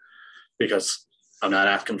listen, because I'm not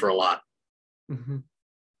asking for a lot. Mm-hmm.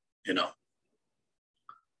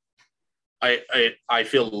 I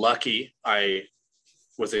feel lucky I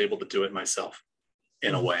was able to do it myself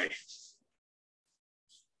in a way.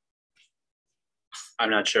 I'm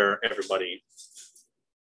not sure everybody,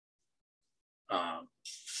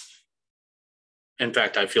 in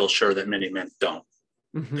fact, I feel sure that many men don't.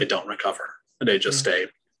 Mm-hmm. They don't recover. They just stay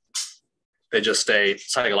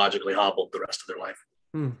psychologically hobbled the rest of their life.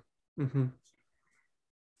 Mm-hmm.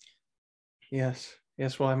 Yes.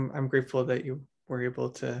 Well, I'm grateful that you were able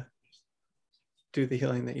to do the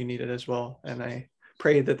healing that you needed as well. And I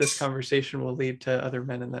pray that this conversation will lead to other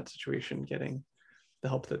men in that situation getting the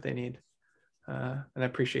help that they need. And I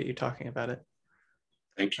appreciate you talking about it.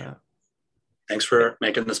 Thank you. Thanks for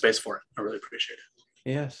making the space for it. I really appreciate it.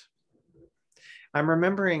 Yes. I'm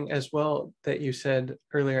remembering as well that you said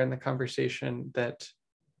earlier in the conversation that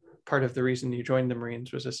part of the reason you joined the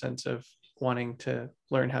Marines was a sense of wanting to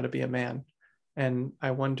learn how to be a man. And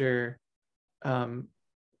I wonder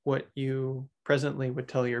what you presently would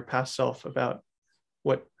tell your past self about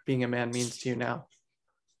what being a man means to you now.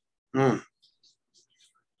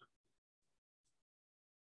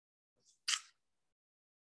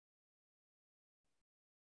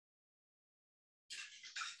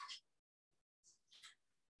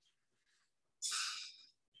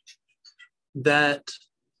 That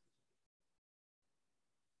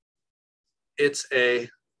it's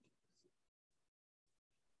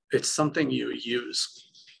something you use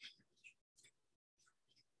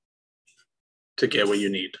to get what you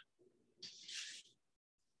need.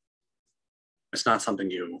 It's not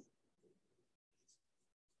something you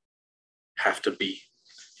have to be.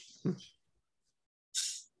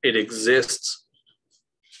 It exists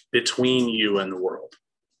between you and the world.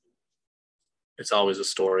 It's always a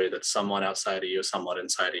story that's somewhat outside of you, somewhat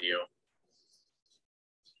inside of you.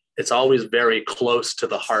 It's always very close to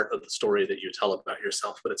the heart of the story that you tell about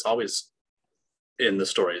yourself, but it's always in the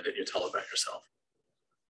story that you tell about yourself.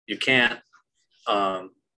 You can't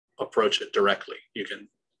approach it directly. You can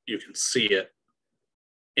see it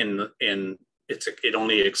it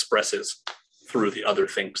only expresses through the other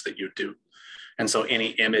things that you do. And so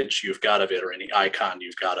any image you've got of it, or any icon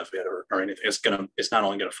you've got of it, or anything, it's not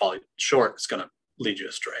only going to fall short, it's going to lead you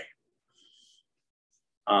astray.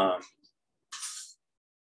 A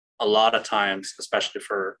lot of times, especially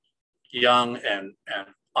for young and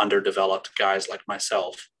underdeveloped guys like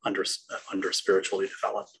myself, under spiritually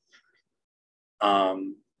developed,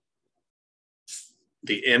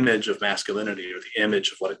 the image of masculinity, or the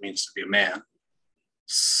image of what it means to be a man,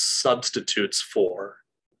 substitutes for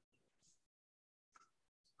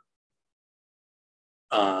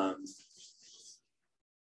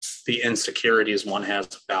the insecurities one has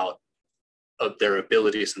about their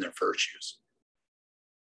abilities and their virtues.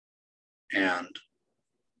 And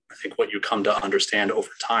I think what you come to understand over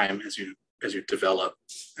time as you develop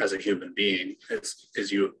as a human being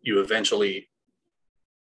is you eventually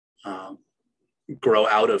grow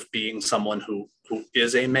out of being someone who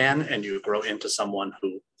is a man, and you grow into someone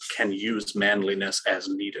who can use manliness as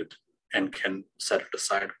needed and can set it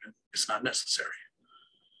aside when it's not necessary.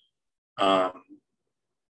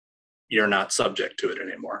 you're not subject to it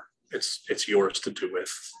anymore. It's yours to do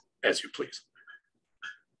with as you please.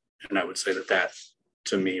 And I would say that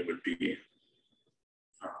to me would be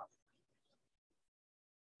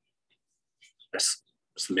that's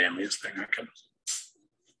the manliest thing I can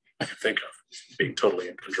think of, being totally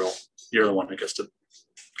in control. You're the one that gets to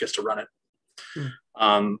run it.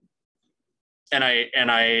 And I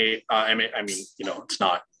mean, you know, it's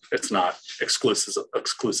not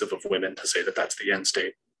exclusive of women to say that that's the end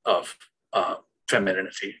state of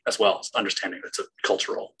femininity as well, as understanding it's a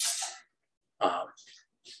cultural,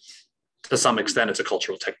 to some extent, it's a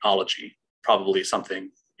cultural technology, probably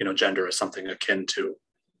something, you know, gender is something akin to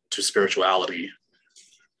spirituality,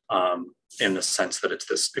 in the sense that it's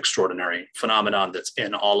this extraordinary phenomenon that's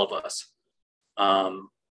in all of us,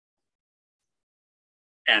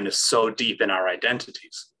 and is so deep in our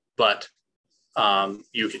identities. But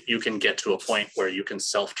you can get to a point where you can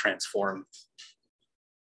self-transform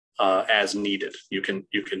as needed. You can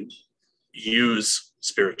use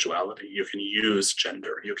spirituality, you can use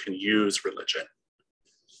gender, you can use religion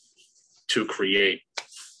to create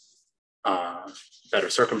better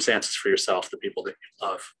circumstances for yourself, the people that you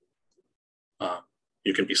love.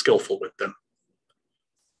 You can be skillful with them.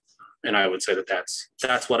 And I would say that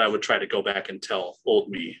that's what I would try to go back and tell old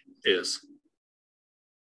me is,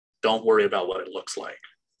 don't worry about what it looks like.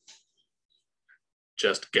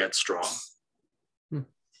 Just get strong.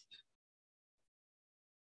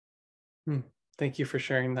 Thank you for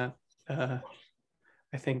sharing that. I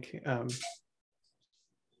think, how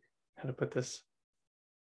to put this?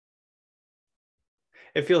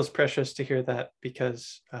 It feels precious to hear that,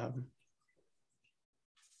 because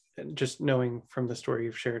just knowing from the story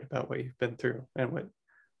you've shared about what you've been through and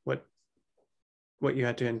what you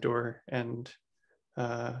had to endure and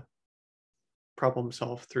problem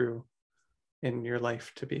solve through in your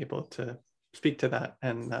life, to be able to speak to that,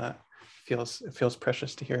 and it feels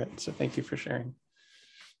precious to hear it. So thank you for sharing.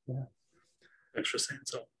 Yeah. Thanks for saying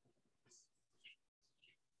so.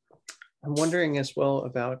 I'm wondering as well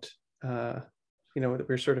about, you know,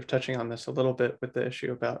 we're sort of touching on this a little bit with the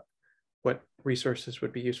issue about what resources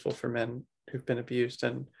would be useful for men who've been abused.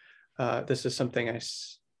 And this is something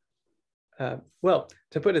well,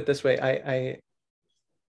 to put it this way, I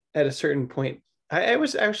at a certain point, I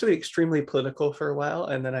was actually extremely political for a while,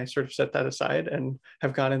 and then I sort of set that aside and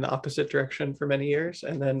have gone in the opposite direction for many years.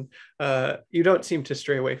 And then you don't seem to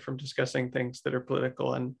stray away from discussing things that are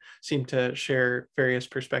political, and seem to share various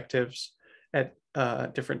perspectives at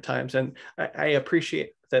different times. And I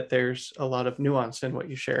appreciate that there's a lot of nuance in what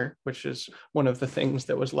you share, which is one of the things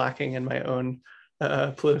that was lacking in my own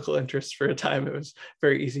political interests for a time. It was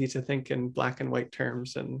very easy to think in black and white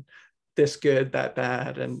terms, and this good, that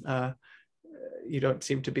bad. And you don't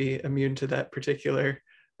seem to be immune to that particular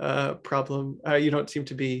problem. You don't seem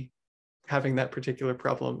to be having that particular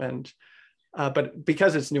problem. And but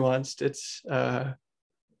because it's nuanced, it's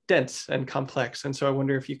dense and complex. And so I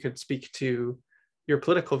wonder if you could speak to your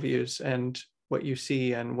political views and what you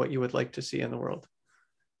see and what you would like to see in the world.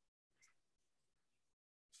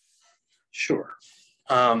 Sure.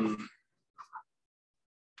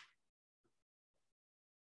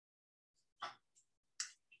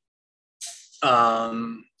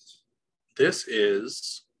 This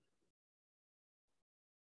is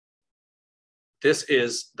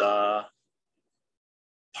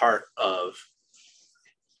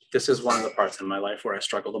one of the parts in my life where I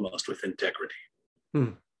struggle the most with integrity.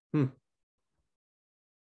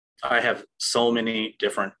 I have so many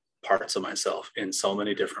different parts of myself in so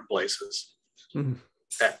many different places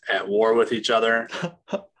at war with each other.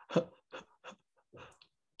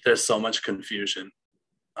 There's so much confusion.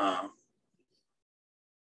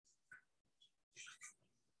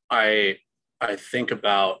 I think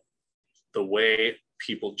about the way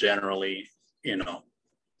people generally, you know,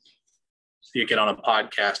 you get on a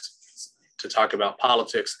podcast to talk about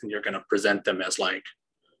politics, and you're going to present them as like,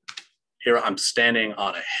 here I'm standing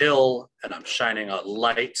on a hill and I'm shining a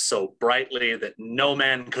light so brightly that no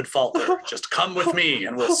man could falter. Just come with me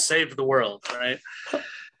and we'll save the world, right?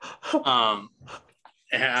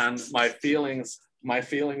 And my feelings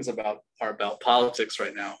about politics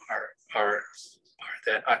right now are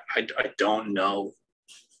that I don't know.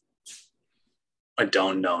 I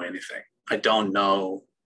don't know anything. I don't know.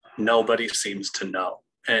 Nobody seems to know.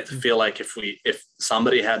 And I feel like if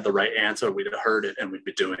somebody had the right answer, we'd have heard it and we'd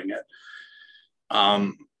be doing it.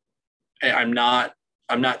 I'm not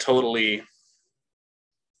totally.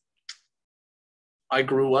 I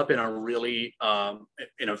grew up in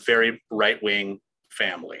a very right-wing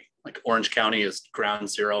family. Like Orange County is ground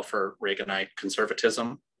zero for Reaganite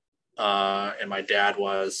conservatism. And my dad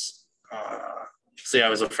was See, I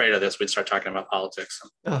was afraid of this. We'd start talking about politics.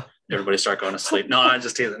 Oh. Everybody start going to sleep. No, I'm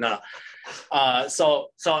just teasing. No. So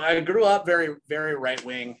I grew up very, very right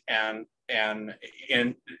wing, and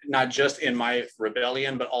in not just in my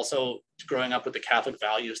rebellion, but also growing up with the Catholic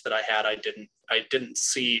values that I had. I didn't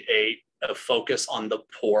see a focus on the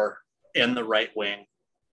poor in the right wing,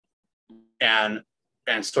 and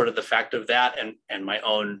sort of the fact of that, and my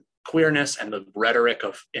own queerness and the rhetoric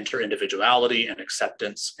of interindividuality and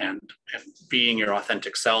acceptance and being your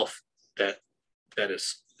authentic self that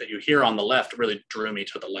you hear on the left really drew me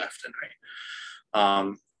to the left.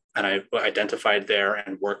 And I identified there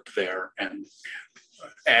and worked there and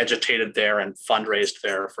agitated there and fundraised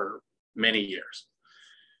there for many years.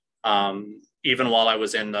 Even while I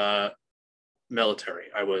was in the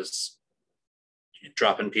military, I was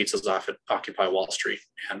dropping pizzas off at Occupy Wall Street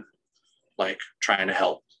and like trying to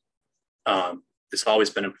help. It's always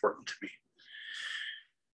been important to me.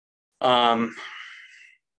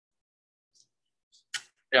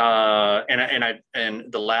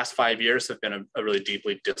 And the last 5 years have been a really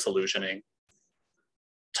deeply disillusioning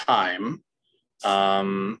time,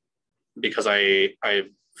 because I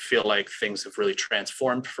feel like things have really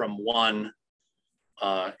transformed from one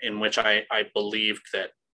in which I believed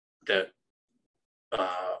that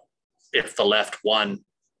if the left won,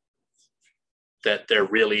 that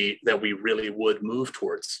we really would move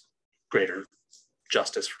towards greater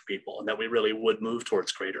justice for people, and that we really would move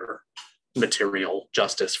towards greater material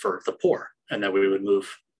justice for the poor, and that we would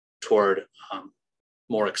move toward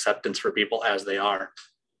more acceptance for people as they are.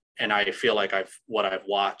 And I feel like what I've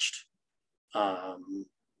watched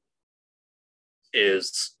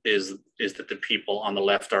is that the people on the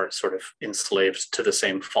left are sort of enslaved to the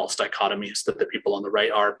same false dichotomies that the people on the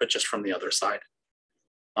right are, but just from the other side.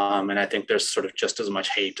 And I think there's sort of just as much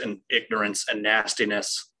hate and ignorance and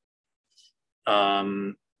nastiness.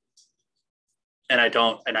 And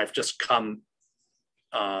I've just come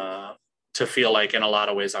to feel like in a lot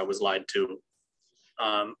of ways I was lied to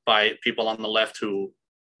by people on the left who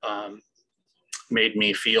made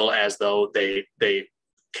me feel as though they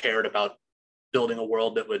cared about building a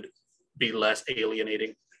world that would be less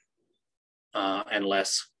alienating and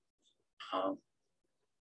less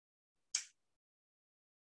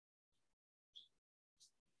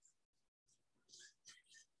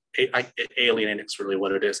alienating is really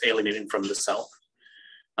what it is, alienating from the self.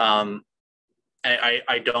 I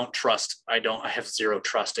have zero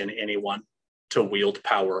trust in anyone to wield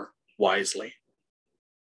power wisely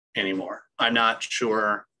anymore. I'm not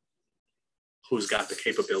sure who's got the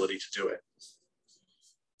capability to do it.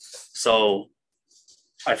 So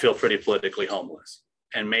I feel pretty politically homeless.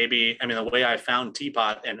 And maybe, I mean, the way I found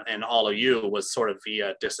Teapot and all of you was sort of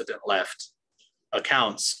via dissident left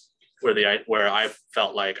accounts where I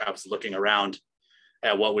felt like I was looking around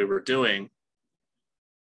at what we were doing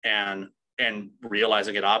and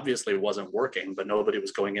realizing it obviously wasn't working, but nobody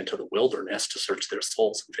was going into the wilderness to search their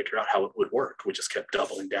souls and figure out how it would work. We just kept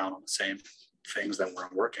doubling down on the same things that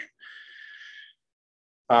weren't working.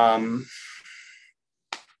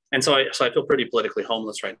 And so I feel pretty politically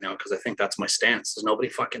homeless right now because I think that's my stance. Is nobody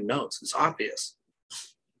fucking knows. It's obvious.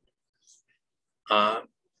 And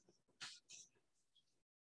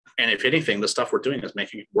if anything, the stuff we're doing is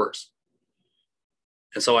making it worse.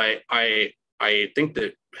 And so I think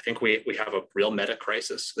we have a real meta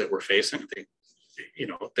crisis that we're facing. I think,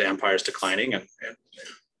 the empire is declining and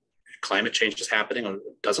climate change is happening. And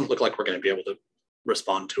it doesn't look like we're going to be able to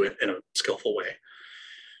respond to it in a skillful way.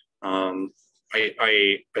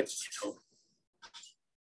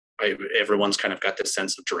 Everyone's kind of got this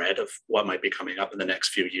sense of dread of what might be coming up in the next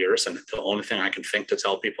few years. And the only thing I can think to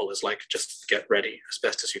tell people is like, just get ready as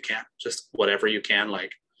best as you can, just whatever you can.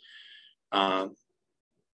 Like, I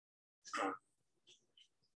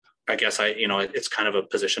guess it's kind of a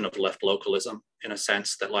position of left localism in a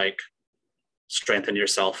sense that like, strengthen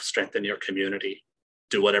yourself, strengthen your community,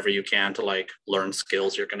 do whatever you can to like learn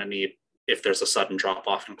skills you're going to need if there's a sudden drop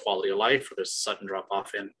off in quality of life, or there's a sudden drop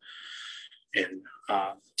off in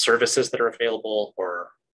services that are available,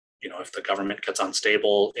 or if the government gets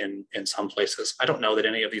unstable in some places. I don't know that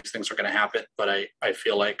any of these things are going to happen, but I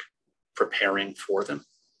feel like preparing for them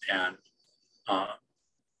and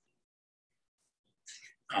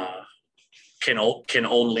can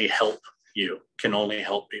only help you, can only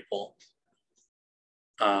help people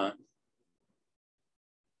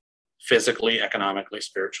physically, economically,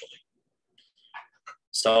 spiritually.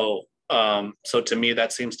 So to me,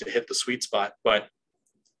 that seems to hit the sweet spot. But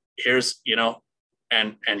here's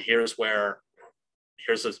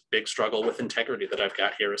here's this big struggle with integrity that I've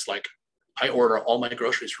got here. Is like, I order all my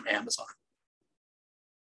groceries from Amazon.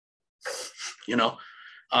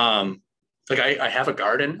 Like I have a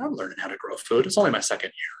garden. I'm learning how to grow food. It's only my second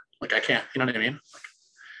year. Like I can't, you know what I mean?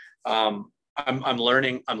 I'm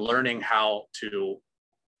learning how to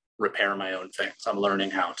repair my own things. I'm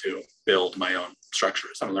learning how to build my own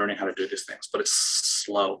structures. I'm learning how to do these things, but it's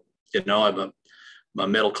slow. You know, I'm a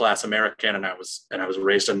middle class American, and I was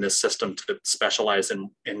raised in this system to specialize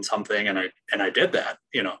in something, and I did that.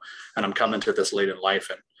 You know, and I'm coming to this late in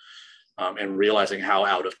life and realizing how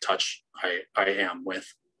out of touch I am with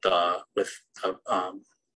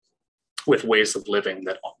ways of living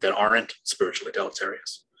that aren't spiritually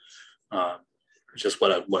deleterious. Just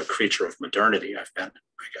what a creature of modernity I've been.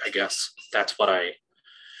 I guess that's what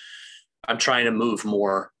I'm trying to move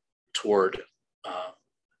more toward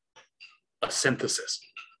a synthesis,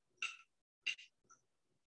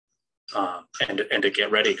 and to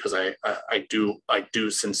get ready, because I do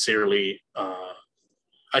sincerely.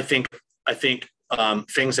 I think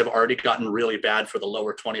things have already gotten really bad for the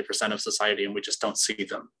lower 20% of society, and we just don't see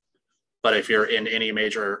them. But if you're in any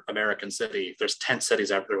major American city, there's tent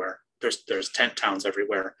cities everywhere. There's tent towns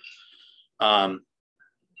everywhere.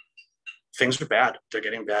 Things are bad. They're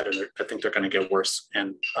getting bad, and I think they're going to get worse.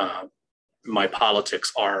 And my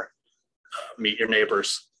politics are meet your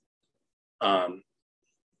neighbors,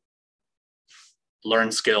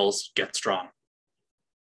 learn skills, get strong.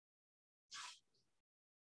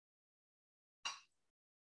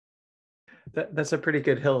 That's a pretty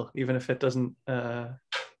good hill, even if it doesn't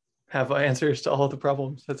have answers to all the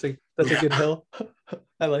problems. That's a good hill.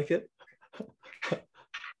 I like it.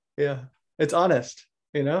 Yeah, it's honest.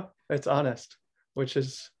 You know, it's honest, which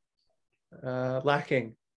is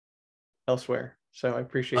lacking elsewhere. So I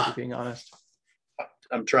appreciate you being honest.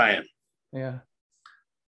 I'm trying. Yeah.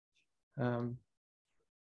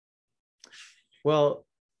 Well,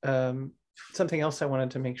 something else I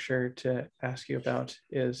wanted to make sure to ask you about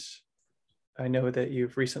is, I know that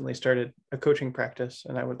you've recently started a coaching practice,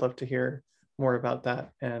 and I would love to hear more about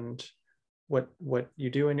that and what you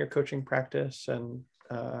do in your coaching practice, and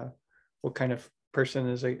what kind of person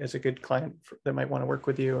is a good client that might want to work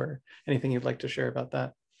with you, or anything you'd like to share about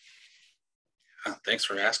that. Thanks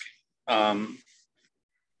for asking.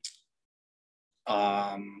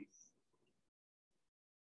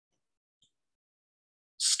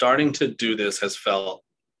 Starting to do this has felt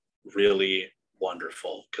really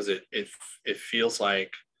wonderful, because it feels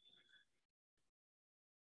like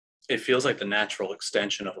the natural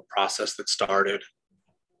extension of a process that started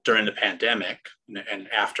during the pandemic and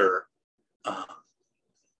after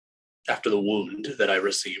the wound that I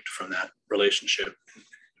received from that relationship.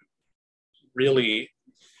 Really,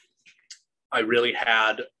 I really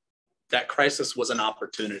had that crisis was an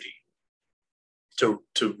opportunity to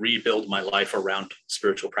rebuild my life around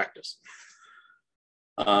spiritual practice.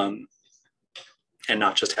 And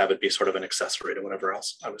not just have it be sort of an accessory to whatever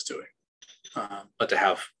else I was doing, but to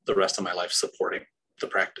have the rest of my life supporting the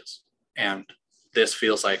practice. And this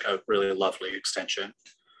feels like a really lovely extension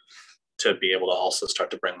to be able to also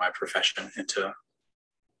start to bring my profession into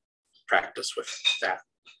practice with that.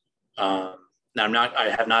 Now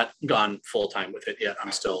I have not gone full time with it yet.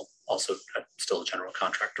 I'm still a general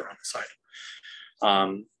contractor on the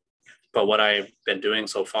side. But what I've been doing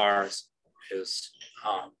so far is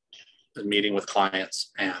meeting with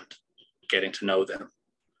clients and getting to know them,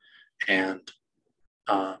 and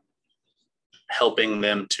helping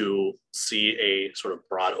them to see a sort of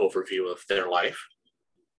broad overview of their life,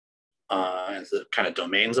 and the kind of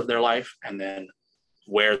domains of their life, and then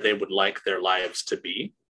where they would like their lives to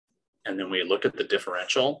be. And then we look at the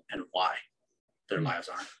differential and why their lives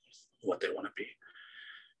aren't what they want to be.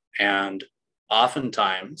 And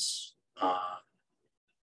oftentimes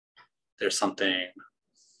there's something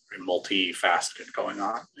multifaceted going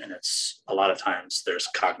on, and it's a lot of times there's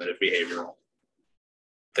cognitive behavioral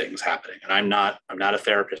things happening. And I'm not a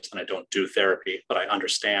therapist, and I don't do therapy, but I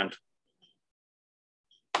understand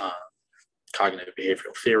cognitive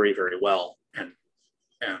behavioral theory very well, and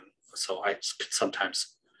so I could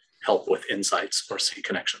sometimes help with insights or see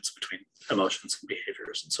connections between emotions and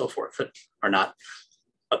behaviors and so forth that are not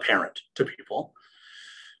apparent to people.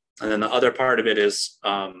 And then the other part of it is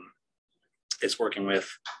working with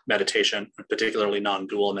meditation, particularly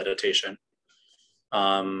non-dual meditation,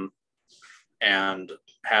 and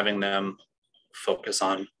having them focus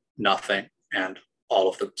on nothing and all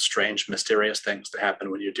of the strange, mysterious things that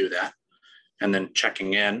happen when you do that. And then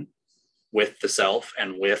checking in with the self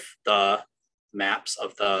and with the maps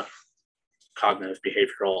of the cognitive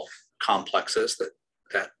behavioral complexes that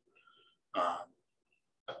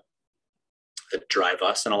drive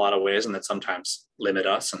us in a lot of ways, and that sometimes limit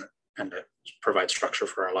us and that provide structure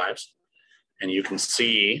for our lives. And you can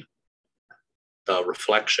see the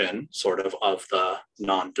reflection sort of the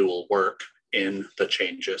non-dual work in the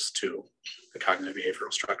changes to the cognitive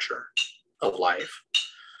behavioral structure of life.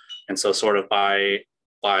 And so sort of by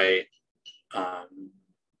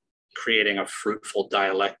creating a fruitful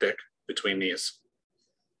dialectic between these,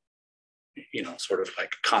 sort of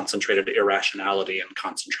like concentrated irrationality and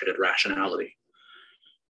concentrated rationality,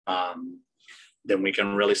 then we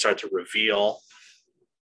can really start to reveal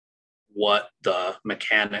what the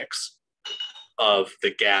mechanics of the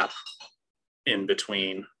gap in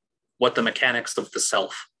between, what the mechanics of the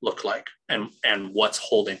self look like, and what's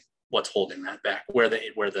holding that back, where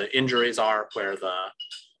the injuries are, where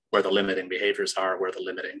the limiting behaviors are, where the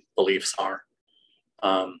limiting beliefs are,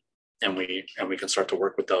 and we can start to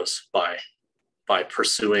work with those by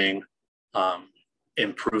pursuing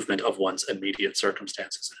improvement of one's immediate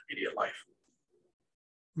circumstances and immediate life.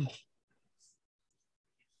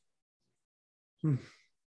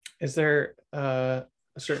 Is there a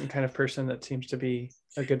certain kind of person that seems to be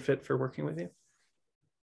a good fit for working with you?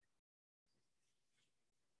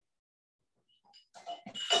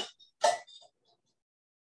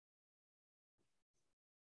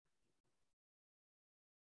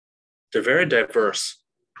 They're very diverse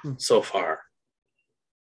so far.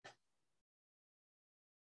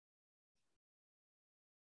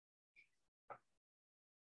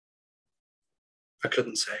 I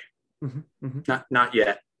couldn't say. Not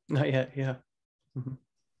yet. Not yet, yeah.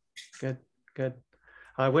 Good.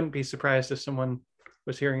 I wouldn't be surprised if someone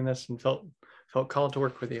was hearing this and felt called to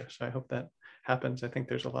work with you. So I hope that happens. I think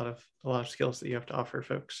there's a lot of skills that you have to offer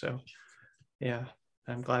folks. So yeah,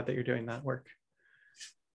 I'm glad that you're doing that work.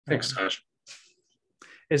 Thanks, Tash.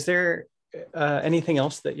 Is there anything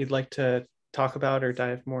else that you'd like to talk about or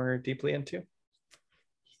dive more deeply into?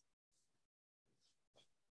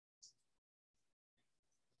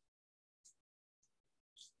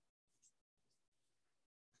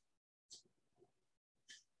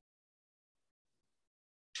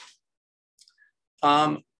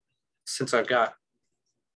 Since I've got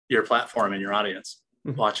your platform and your audience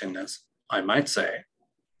watching this, I might say,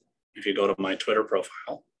 if you go to my Twitter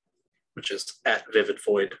profile, which is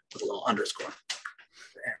 @vividvoid with a little underscore,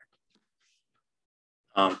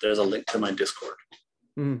 there's a link to my Discord.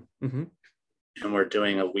 And we're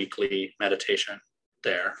doing a weekly meditation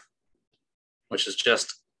there, which is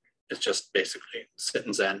just basically sit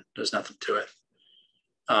and zen. There's nothing to it.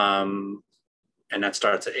 And that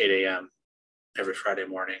starts at 8 a.m. every Friday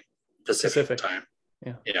morning, Pacific time.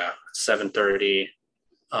 Yeah, 7:30.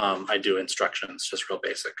 I do instructions, just real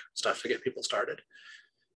basic stuff to get people started.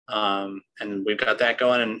 And we've got that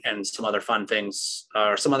going, and some other fun things,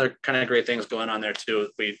 or some other kind of great things going on there too.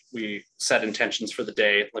 We set intentions for the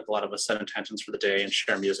day, like a lot of us set intentions for the day and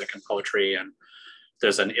share music and poetry. And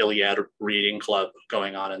there's an Iliad reading club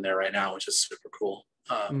going on in there right now, which is super cool.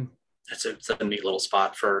 It's a neat little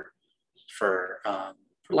spot for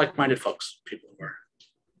like-minded folks, people who are.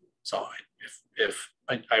 So if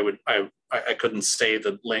I couldn't say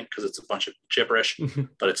the link because it's a bunch of gibberish,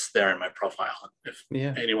 but it's there in my profile. If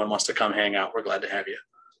anyone wants to come hang out, we're glad to have you.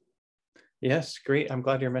 Yes, great. I'm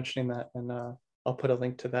glad you're mentioning that, and I'll put a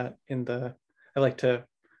link to that in the. I like to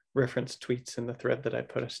reference tweets in the thread that I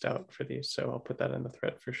post out for these, so I'll put that in the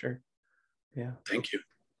thread for sure. Yeah. Thank you.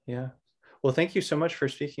 Yeah. Well, thank you so much for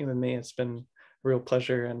speaking with me. It's been a real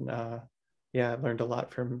pleasure, and I learned a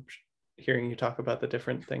lot from hearing you talk about the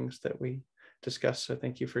different things that we discussed. So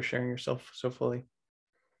thank you for sharing yourself so fully.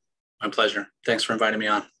 My pleasure. Thanks for inviting me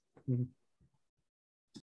on.